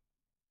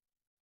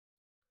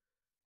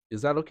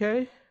 Is that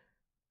okay?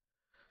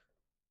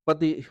 But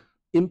the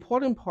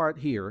important part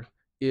here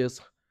is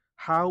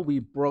how we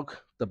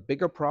broke the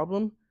bigger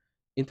problem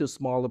into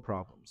smaller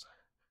problems.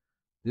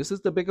 This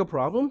is the bigger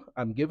problem.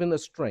 I'm given a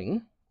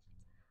string.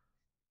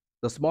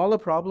 The smaller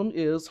problem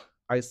is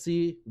I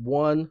see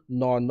one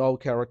non-null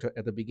character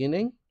at the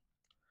beginning.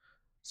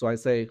 So I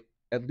say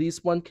at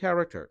least one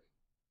character.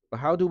 But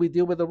how do we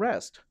deal with the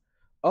rest?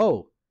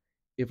 Oh,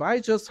 if I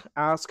just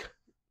ask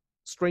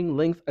string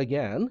length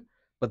again,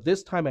 but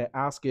this time I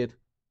ask it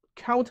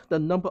count the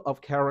number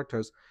of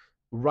characters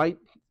right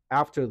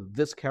after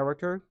this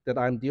character that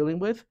I'm dealing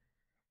with,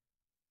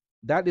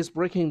 that is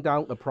breaking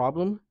down a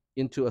problem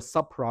into a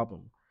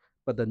subproblem.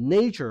 But the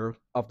nature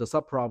of the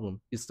subproblem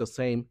is the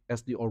same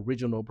as the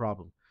original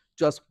problem,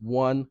 just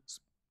one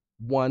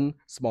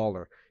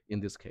smaller in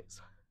this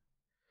case.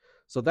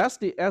 So that's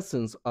the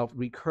essence of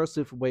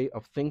recursive way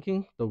of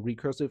thinking, the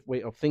recursive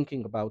way of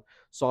thinking about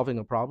solving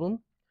a problem.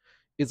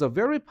 It's a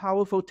very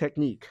powerful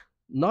technique,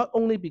 not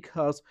only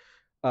because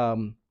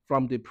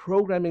from the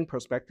programming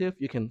perspective,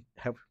 you can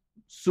have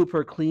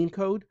super clean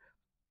code,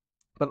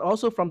 but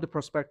also from the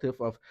perspective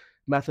of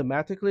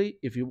mathematically,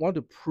 if you want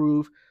to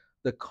prove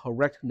the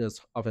correctness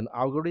of an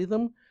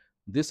algorithm,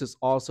 this is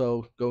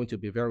also going to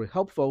be very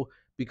helpful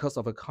because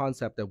of a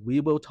concept that we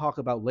will talk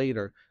about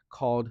later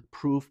called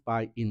proof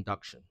by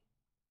induction.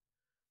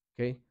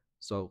 Okay,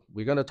 so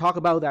we're going to talk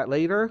about that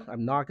later.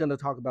 I'm not going to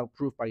talk about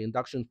proof by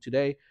induction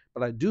today,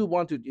 but I do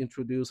want to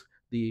introduce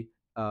the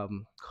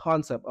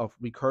concept of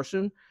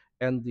recursion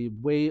and the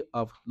way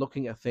of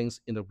looking at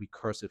things in a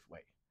recursive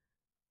way.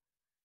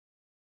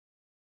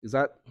 Is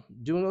that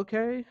doing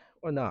okay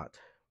or not?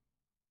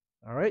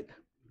 All right.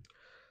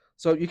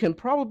 So you can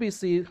probably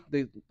see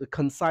the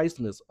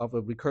conciseness of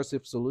a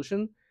recursive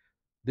solution.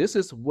 This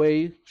is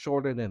way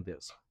shorter than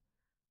this.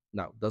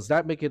 Now, does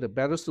that make it a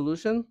better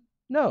solution?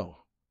 No.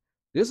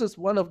 This is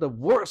one of the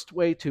worst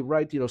way to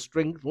write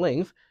string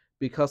length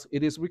because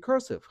it is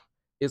recursive.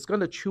 It's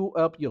going to chew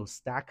up your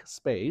stack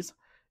space,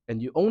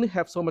 and you only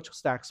have so much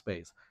stack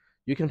space.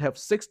 You can have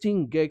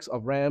 16 gigs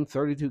of RAM,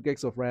 32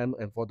 gigs of RAM,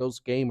 and for those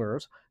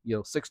gamers,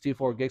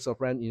 64 gigs of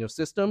RAM in your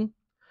system.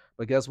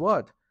 But guess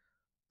what?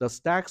 The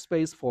stack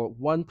space for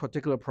one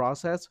particular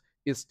process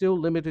is still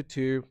limited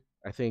to,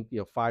 I think,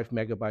 5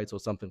 MB or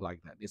something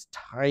like that. It's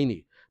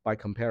tiny by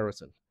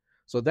comparison.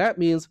 So that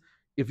means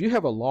if you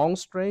have a long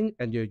string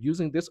and you're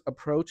using this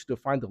approach to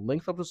find the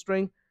length of the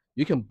string,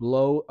 you can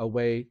blow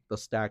away the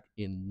stack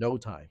in no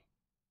time.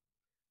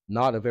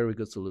 Not a very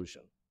good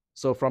solution.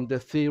 So from the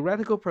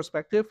theoretical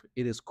perspective,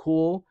 it is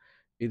cool.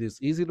 It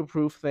is easy to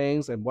prove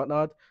things and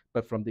whatnot.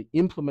 But from the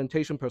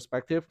implementation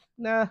perspective,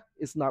 nah,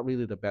 it's not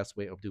really the best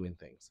way of doing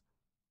things.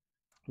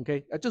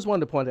 Okay, I just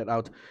wanted to point that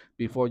out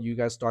before you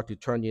guys start to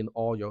turn in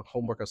all your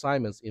homework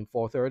assignments in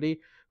 4:30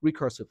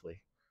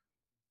 recursively.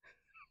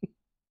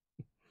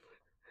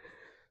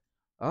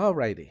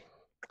 Alrighty.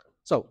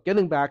 So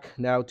getting back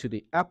now to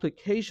the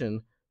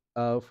application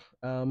of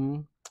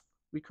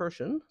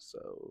recursion.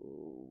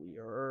 So we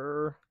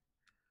are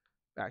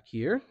back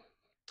here.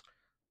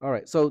 All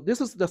right, so this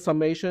is the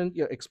summation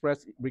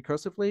expressed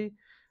recursively.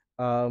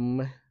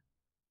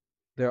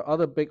 There are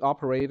other big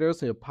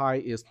operators. Pi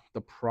is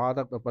the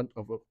product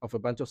of a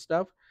bunch of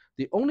stuff.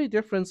 The only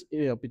difference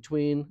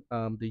between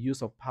the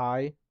use of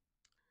pi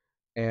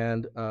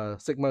and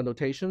sigma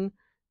notation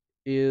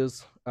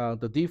is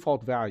the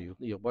default value.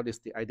 What is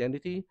the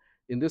identity?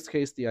 In this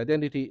case, the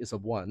identity is a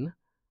 1.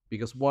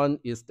 because 1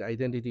 is the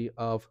identity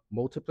of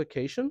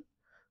multiplication,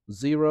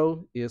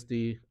 0 is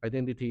the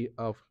identity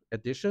of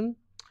addition.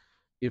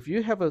 If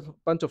you have a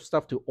bunch of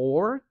stuff to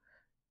OR,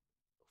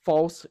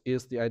 false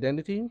is the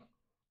identity.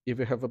 If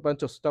you have a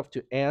bunch of stuff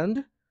to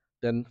AND,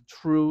 then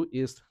true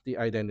is the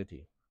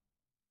identity.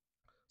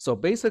 So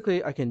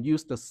basically, I can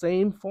use the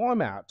same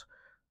format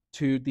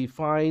to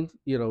define,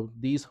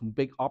 these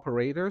big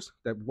operators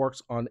that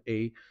works on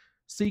a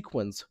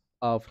sequence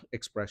of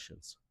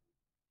expressions.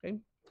 Okay,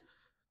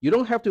 you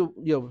don't have to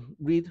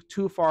read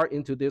too far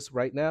into this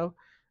right now,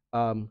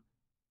 um,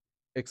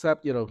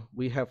 except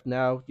we have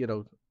now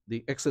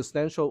the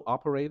existential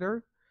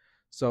operator.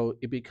 So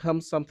it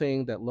becomes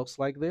something that looks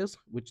like this,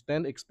 which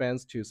then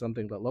expands to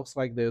something that looks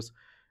like this.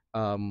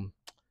 Um,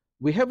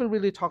 we haven't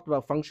really talked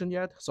about function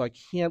yet, so I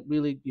can't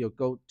really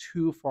go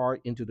too far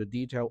into the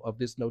detail of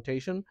this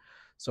notation.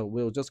 So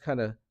we'll just kind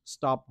of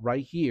stop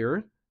right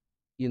here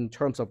in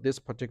terms of this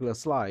particular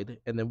slide.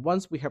 And then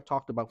once we have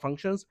talked about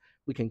functions,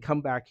 we can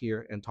come back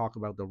here and talk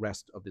about the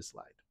rest of this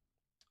slide.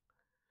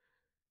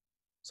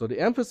 So the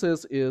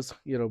emphasis is,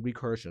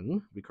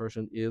 recursion.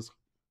 Recursion is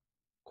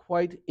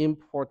quite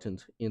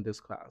important in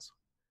this class,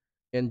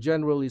 and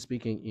generally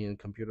speaking in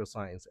computer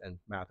science and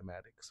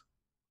mathematics.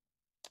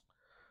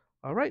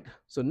 All right,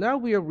 so now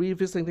we are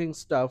revisiting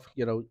stuff,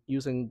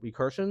 using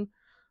recursion.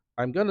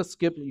 I'm going to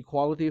skip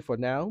equality for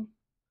now,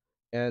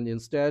 and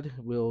instead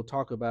we'll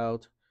talk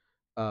about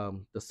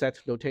the set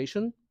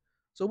notation.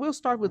 So we'll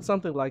start with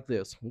something like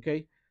this,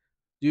 okay?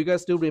 Do you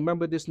guys still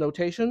remember this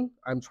notation?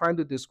 I'm trying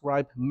to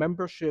describe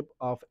membership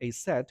of a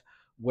set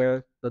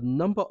where the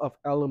number of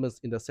elements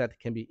in the set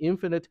can be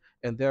infinite,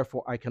 and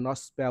therefore I cannot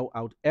spell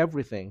out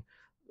everything,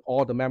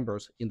 all the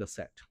members in the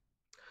set.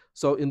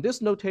 So in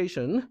this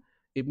notation,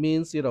 it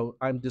means,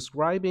 I'm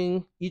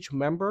describing each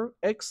member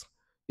X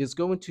is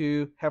going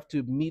to have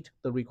to meet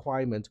the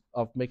requirement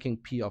of making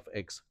P of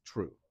X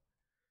true.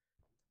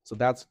 So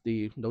that's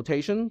the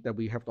notation that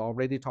we have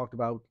already talked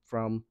about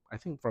from, I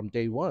think, from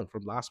day one,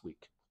 from last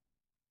week.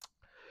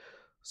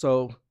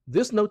 So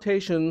this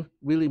notation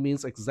really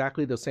means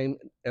exactly the same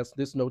as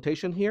this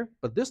notation here,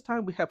 but this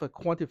time we have a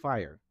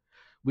quantifier.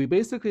 We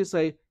basically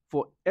say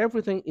for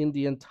everything in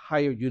the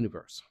entire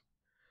universe,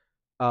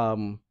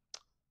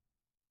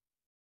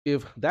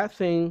 if that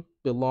thing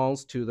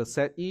belongs to the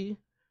set E,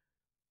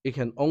 it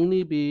can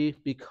only be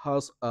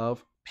because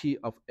of P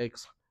of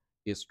X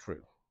is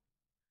true.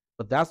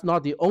 But that's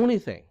not the only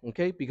thing,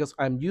 okay? Because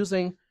I'm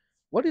using,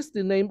 what is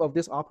the name of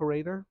this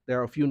operator? There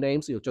are a few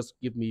names, you'll just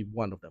give me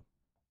one of them.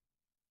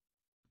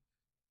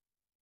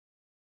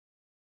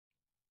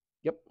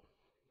 Yep.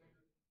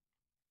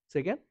 Say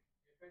again?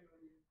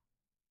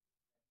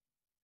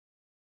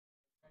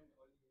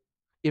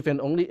 If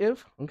and only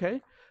if,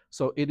 okay?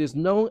 So it is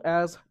known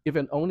as if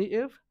and only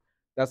if.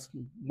 That's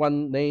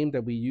one name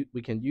that we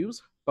can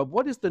use. But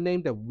what is the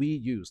name that we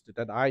used,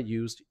 that I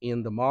used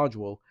in the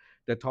module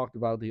that talked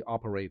about the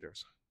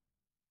operators?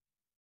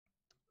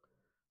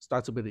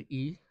 Starts with the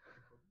E.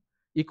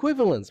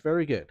 Equivalence,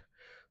 very good.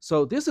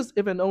 So this is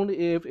if and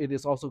only if. It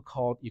is also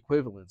called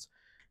equivalence.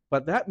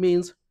 But that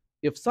means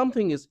if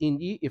something is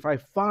in E, if I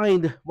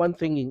find one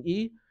thing in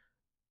E,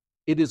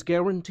 it is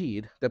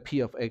guaranteed that P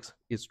of X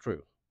is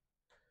true.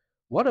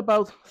 What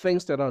about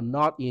things that are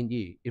not in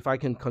E? If I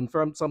can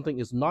confirm something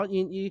is not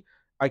in E,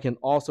 I can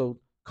also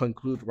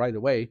conclude right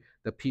away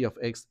that P of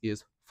X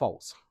is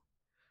false.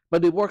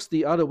 But it works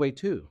the other way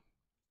too.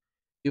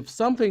 If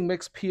something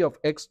makes P of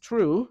X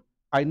true,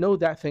 I know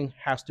that thing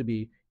has to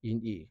be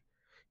in E.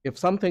 If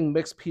something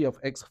makes P of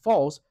X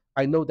false,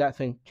 I know that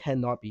thing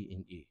cannot be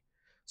in E.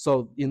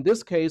 So in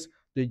this case,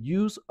 the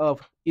use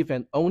of if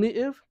and only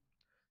if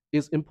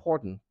is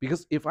important,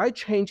 because if I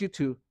change it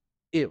to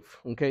if,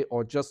 okay,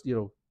 or just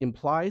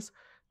implies,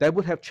 that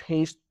would have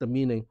changed the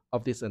meaning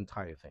of this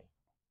entire thing.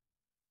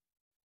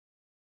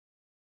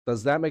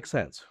 Does that make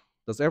sense?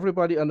 Does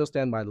everybody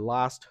understand my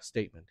last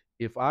statement?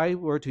 If I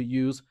were to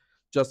use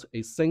just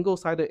a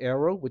single-sided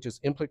arrow, which is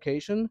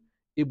implication,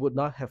 it would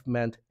not have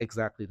meant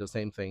exactly the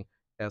same thing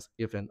as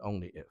if and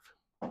only if.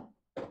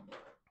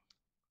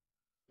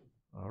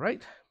 All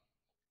right,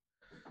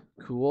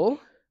 cool.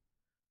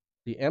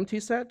 The empty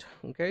set,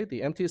 okay,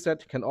 the empty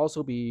set can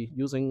also be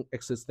using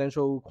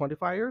existential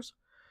quantifiers.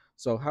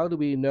 So how do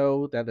we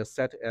know that a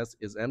set S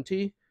is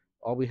empty?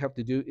 All we have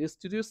to do is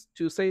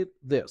to say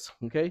this,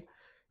 okay?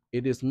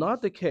 It is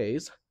not the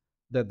case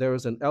that there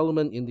is an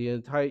element in the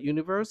entire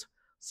universe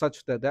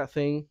such that that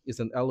thing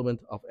is an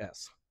element of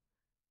S.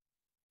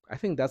 I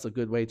think that's a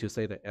good way to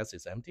say that S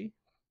is empty.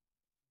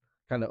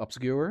 Kind of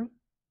obscure,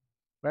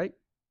 right?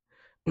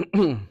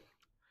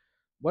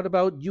 What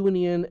about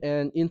union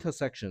and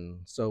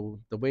intersection? So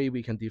the way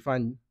we can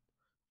define,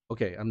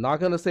 okay, I'm not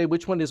going to say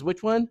which one is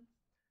which one.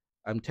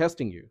 I'm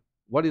testing you.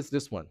 What is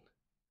this one?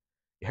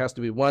 It has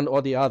to be one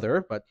or the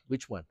other, but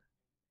which one?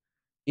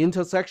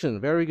 Intersection,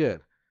 very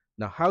good.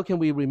 Now, how can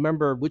we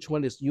remember which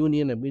one is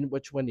union and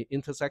which one is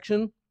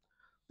intersection?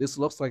 This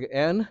looks like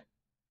an N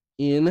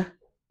in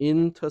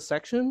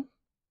intersection.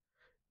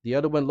 The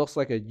other one looks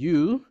like a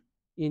U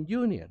in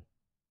union.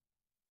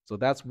 So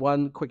that's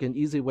one quick and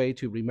easy way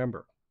to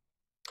remember.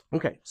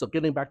 Okay, so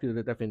getting back to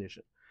the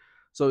definition.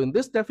 So in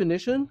this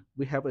definition,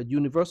 we have a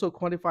universal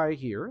quantifier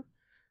here,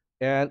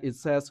 and it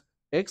says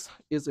X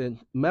is a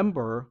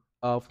member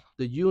of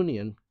the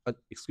union,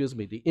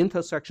 the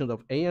intersection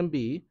of A and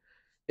B,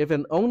 if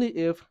and only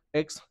if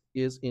X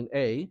is in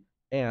A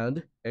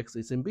and X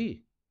is in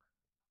B.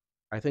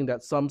 I think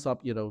that sums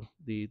up,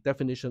 the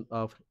definition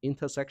of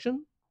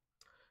intersection.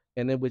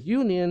 And then with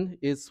union,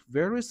 it's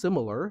very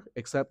similar,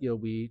 except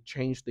we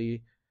change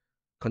the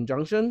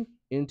conjunction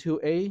into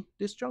a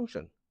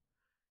disjunction.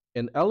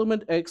 An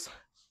element X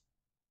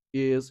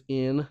is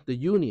in the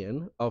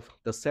union of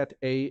the set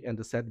A and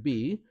the set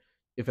B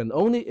if and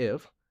only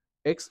if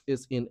X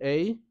is in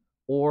A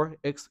or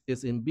X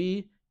is in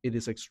B. It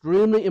is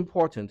extremely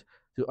important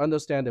to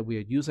understand that we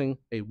are using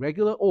a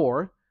regular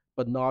or,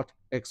 but not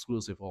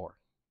exclusive or.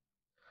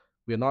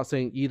 We're not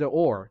saying either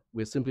or,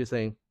 we're simply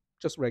saying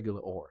just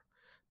regular or,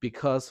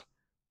 because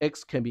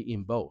X can be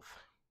in both.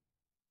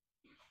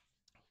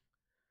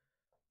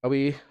 Are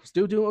we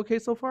still doing okay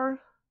so far?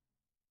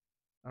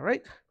 All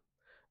right.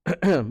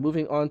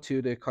 Moving on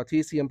to the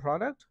Cartesian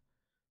product.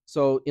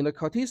 So in the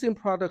Cartesian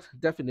product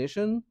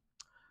definition,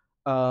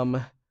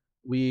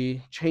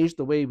 we changed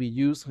the way we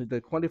use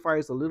the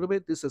quantifiers a little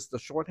bit. This is the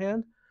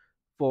shorthand.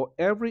 For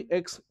every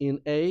x in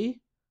A,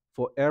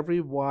 for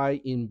every y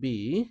in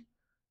B,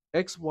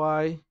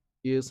 xy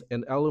is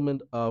an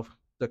element of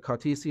the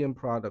Cartesian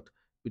product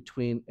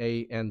between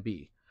A and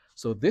B.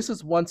 So this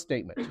is one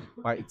statement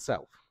by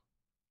itself.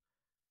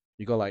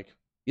 You go like,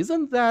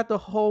 isn't that the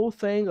whole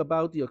thing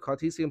about the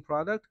Cartesian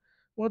product?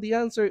 Well, the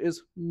answer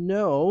is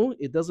no,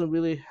 it doesn't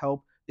really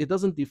help. It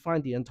doesn't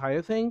define the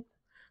entire thing,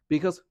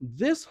 because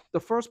this, the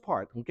first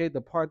part, okay,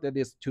 the part that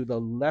is to the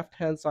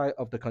left-hand side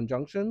of the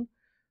conjunction,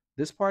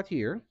 this part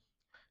here,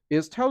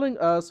 is telling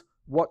us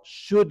what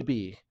should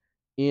be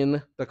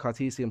in the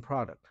Cartesian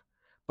product,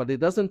 but it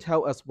doesn't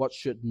tell us what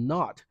should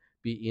not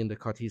be in the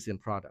Cartesian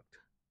product.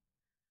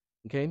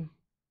 Okay?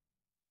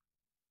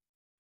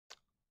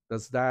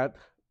 Does that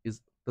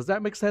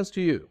make sense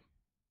to you?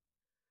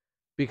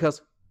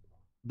 Because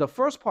the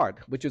first part,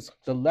 which is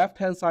the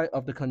left-hand side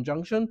of the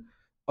conjunction,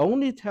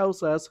 only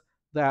tells us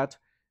that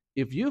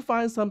if you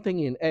find something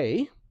in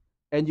A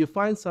and you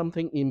find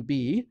something in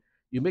B,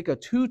 you make a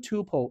two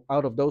tuple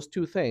out of those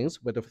two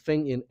things, where the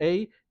thing in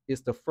A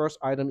is the first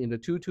item in the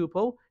two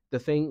tuple, the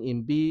thing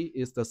in B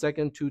is the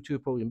second two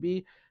tuple in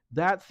B.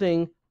 That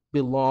thing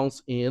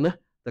belongs in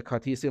the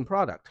Cartesian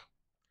product.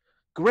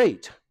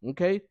 Great,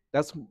 okay?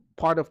 That's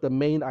part of the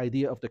main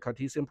idea of the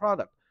Cartesian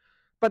product.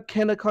 But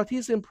can a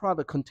Cartesian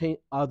product contain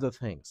other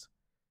things?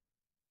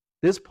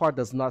 This part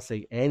does not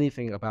say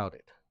anything about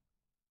it.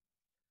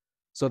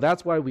 So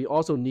that's why we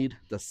also need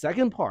the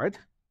second part,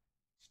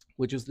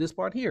 which is this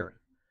part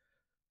here.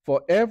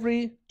 For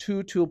every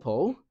two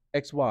tuple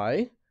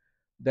xy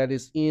that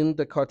is in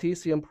the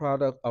Cartesian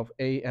product of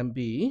A and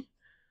B,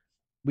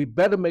 we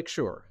better make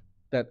sure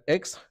that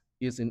x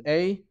is in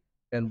A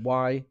and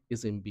y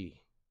is in B.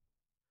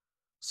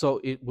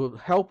 So it will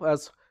help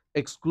us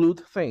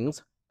exclude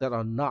things that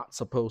are not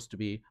supposed to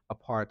be a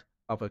part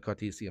of a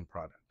Cartesian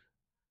product.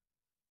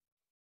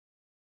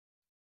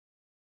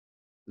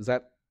 Is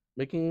that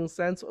making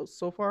sense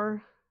so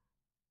far?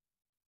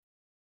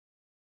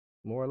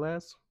 More or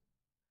less?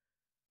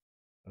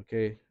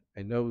 Okay,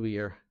 I know we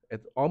are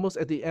almost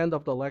at the end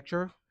of the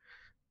lecture.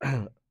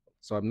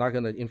 So I'm not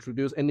going to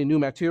introduce any new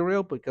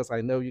material because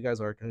I know you guys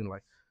are kind of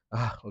like,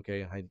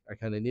 okay, I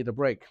kind of need a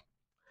break.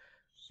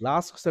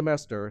 Last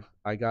semester,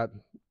 I got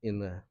in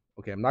the,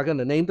 okay, I'm not going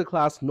to name the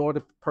class nor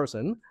the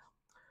person,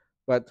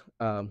 but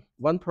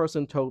one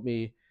person told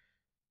me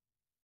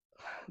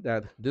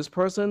that this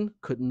person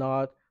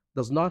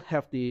does not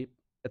have the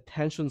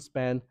attention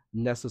span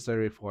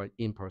necessary for an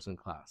in-person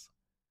class.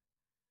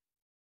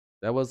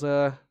 That was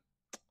a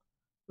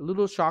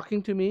little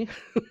shocking to me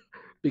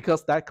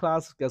because that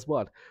class, guess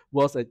what,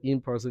 was an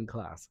in-person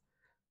class.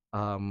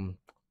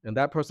 And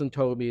that person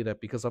told me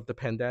that because of the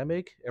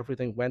pandemic,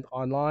 everything went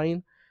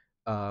online.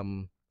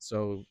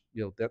 So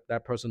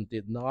that person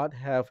did not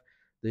have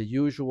the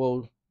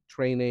usual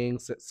training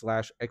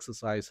 /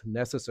 exercise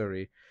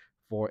necessary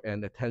for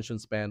an attention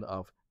span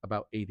of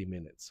about 80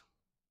 minutes.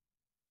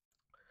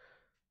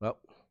 Well,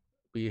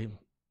 we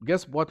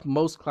guess what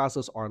most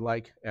classes are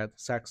like at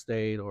Sac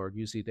State or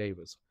UC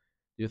Davis.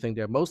 Do you think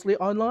they're mostly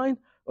online,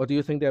 or do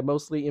you think they're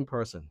mostly in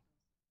person?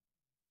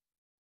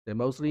 They're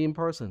mostly in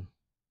person.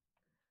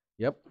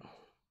 Yep.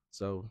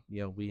 So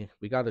we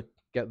got to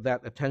get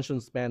that attention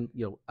span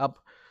up,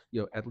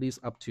 at least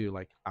up to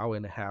like hour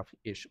and a half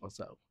ish or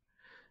so.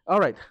 All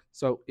right,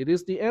 so it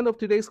is the end of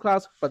today's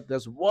class, but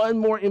there's one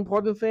more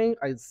important thing.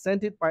 I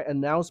sent it by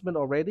announcement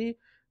already,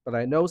 but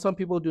I know some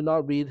people do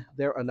not read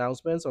their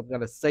announcements, so I'm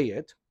going to say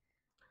it.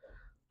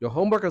 Your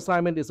homework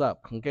assignment is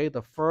up, okay?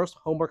 The first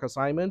homework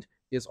assignment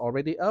is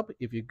already up.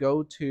 If you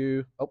go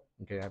to, oh,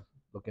 okay, I'm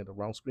looking at the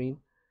wrong screen.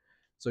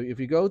 So if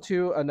you go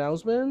to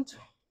announcement,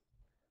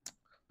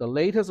 the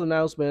latest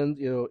announcement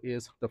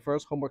is the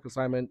first homework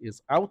assignment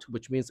is out,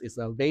 which means it's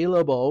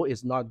available,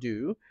 it's not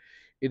due.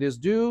 It is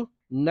due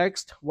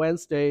next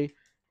Wednesday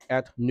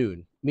at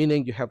noon,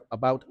 meaning you have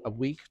about a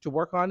week to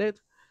work on it.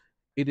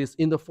 It is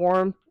in the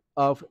form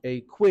of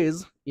a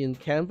quiz in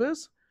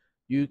Canvas.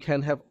 You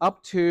can have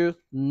up to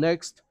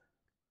next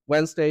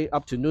Wednesday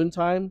up to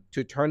noontime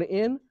to turn it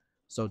in.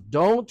 So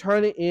don't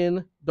turn it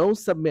in, don't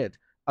submit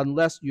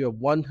unless you're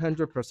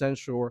 100%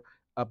 sure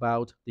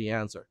about the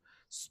answer.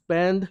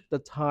 Spend the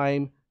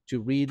time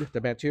to read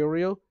the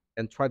material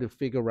and try to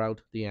figure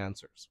out the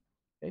answers.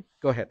 Okay,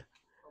 go ahead.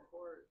 How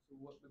far to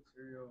what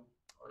material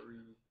are we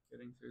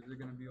getting to? Is it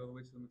going to be all the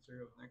way to the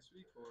material of next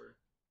week or?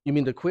 You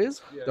mean the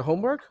quiz? Yeah. The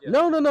homework? Yeah.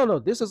 No, no, no, no.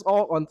 This is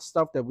all on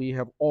stuff that we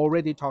have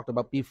already talked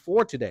about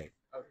before today,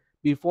 Okay.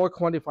 before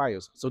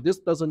quantifiers. So this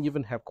doesn't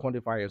even have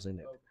quantifiers in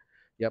it. Okay.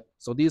 Yep.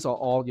 So these are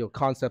all your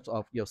concepts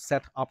of your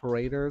set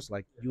operators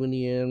like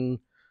union,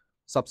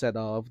 subset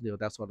of,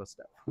 that sort of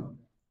stuff.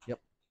 Yep.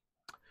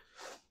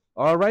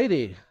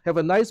 Alrighty. Have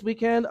a nice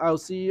weekend. I'll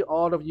see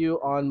all of you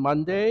on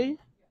Monday.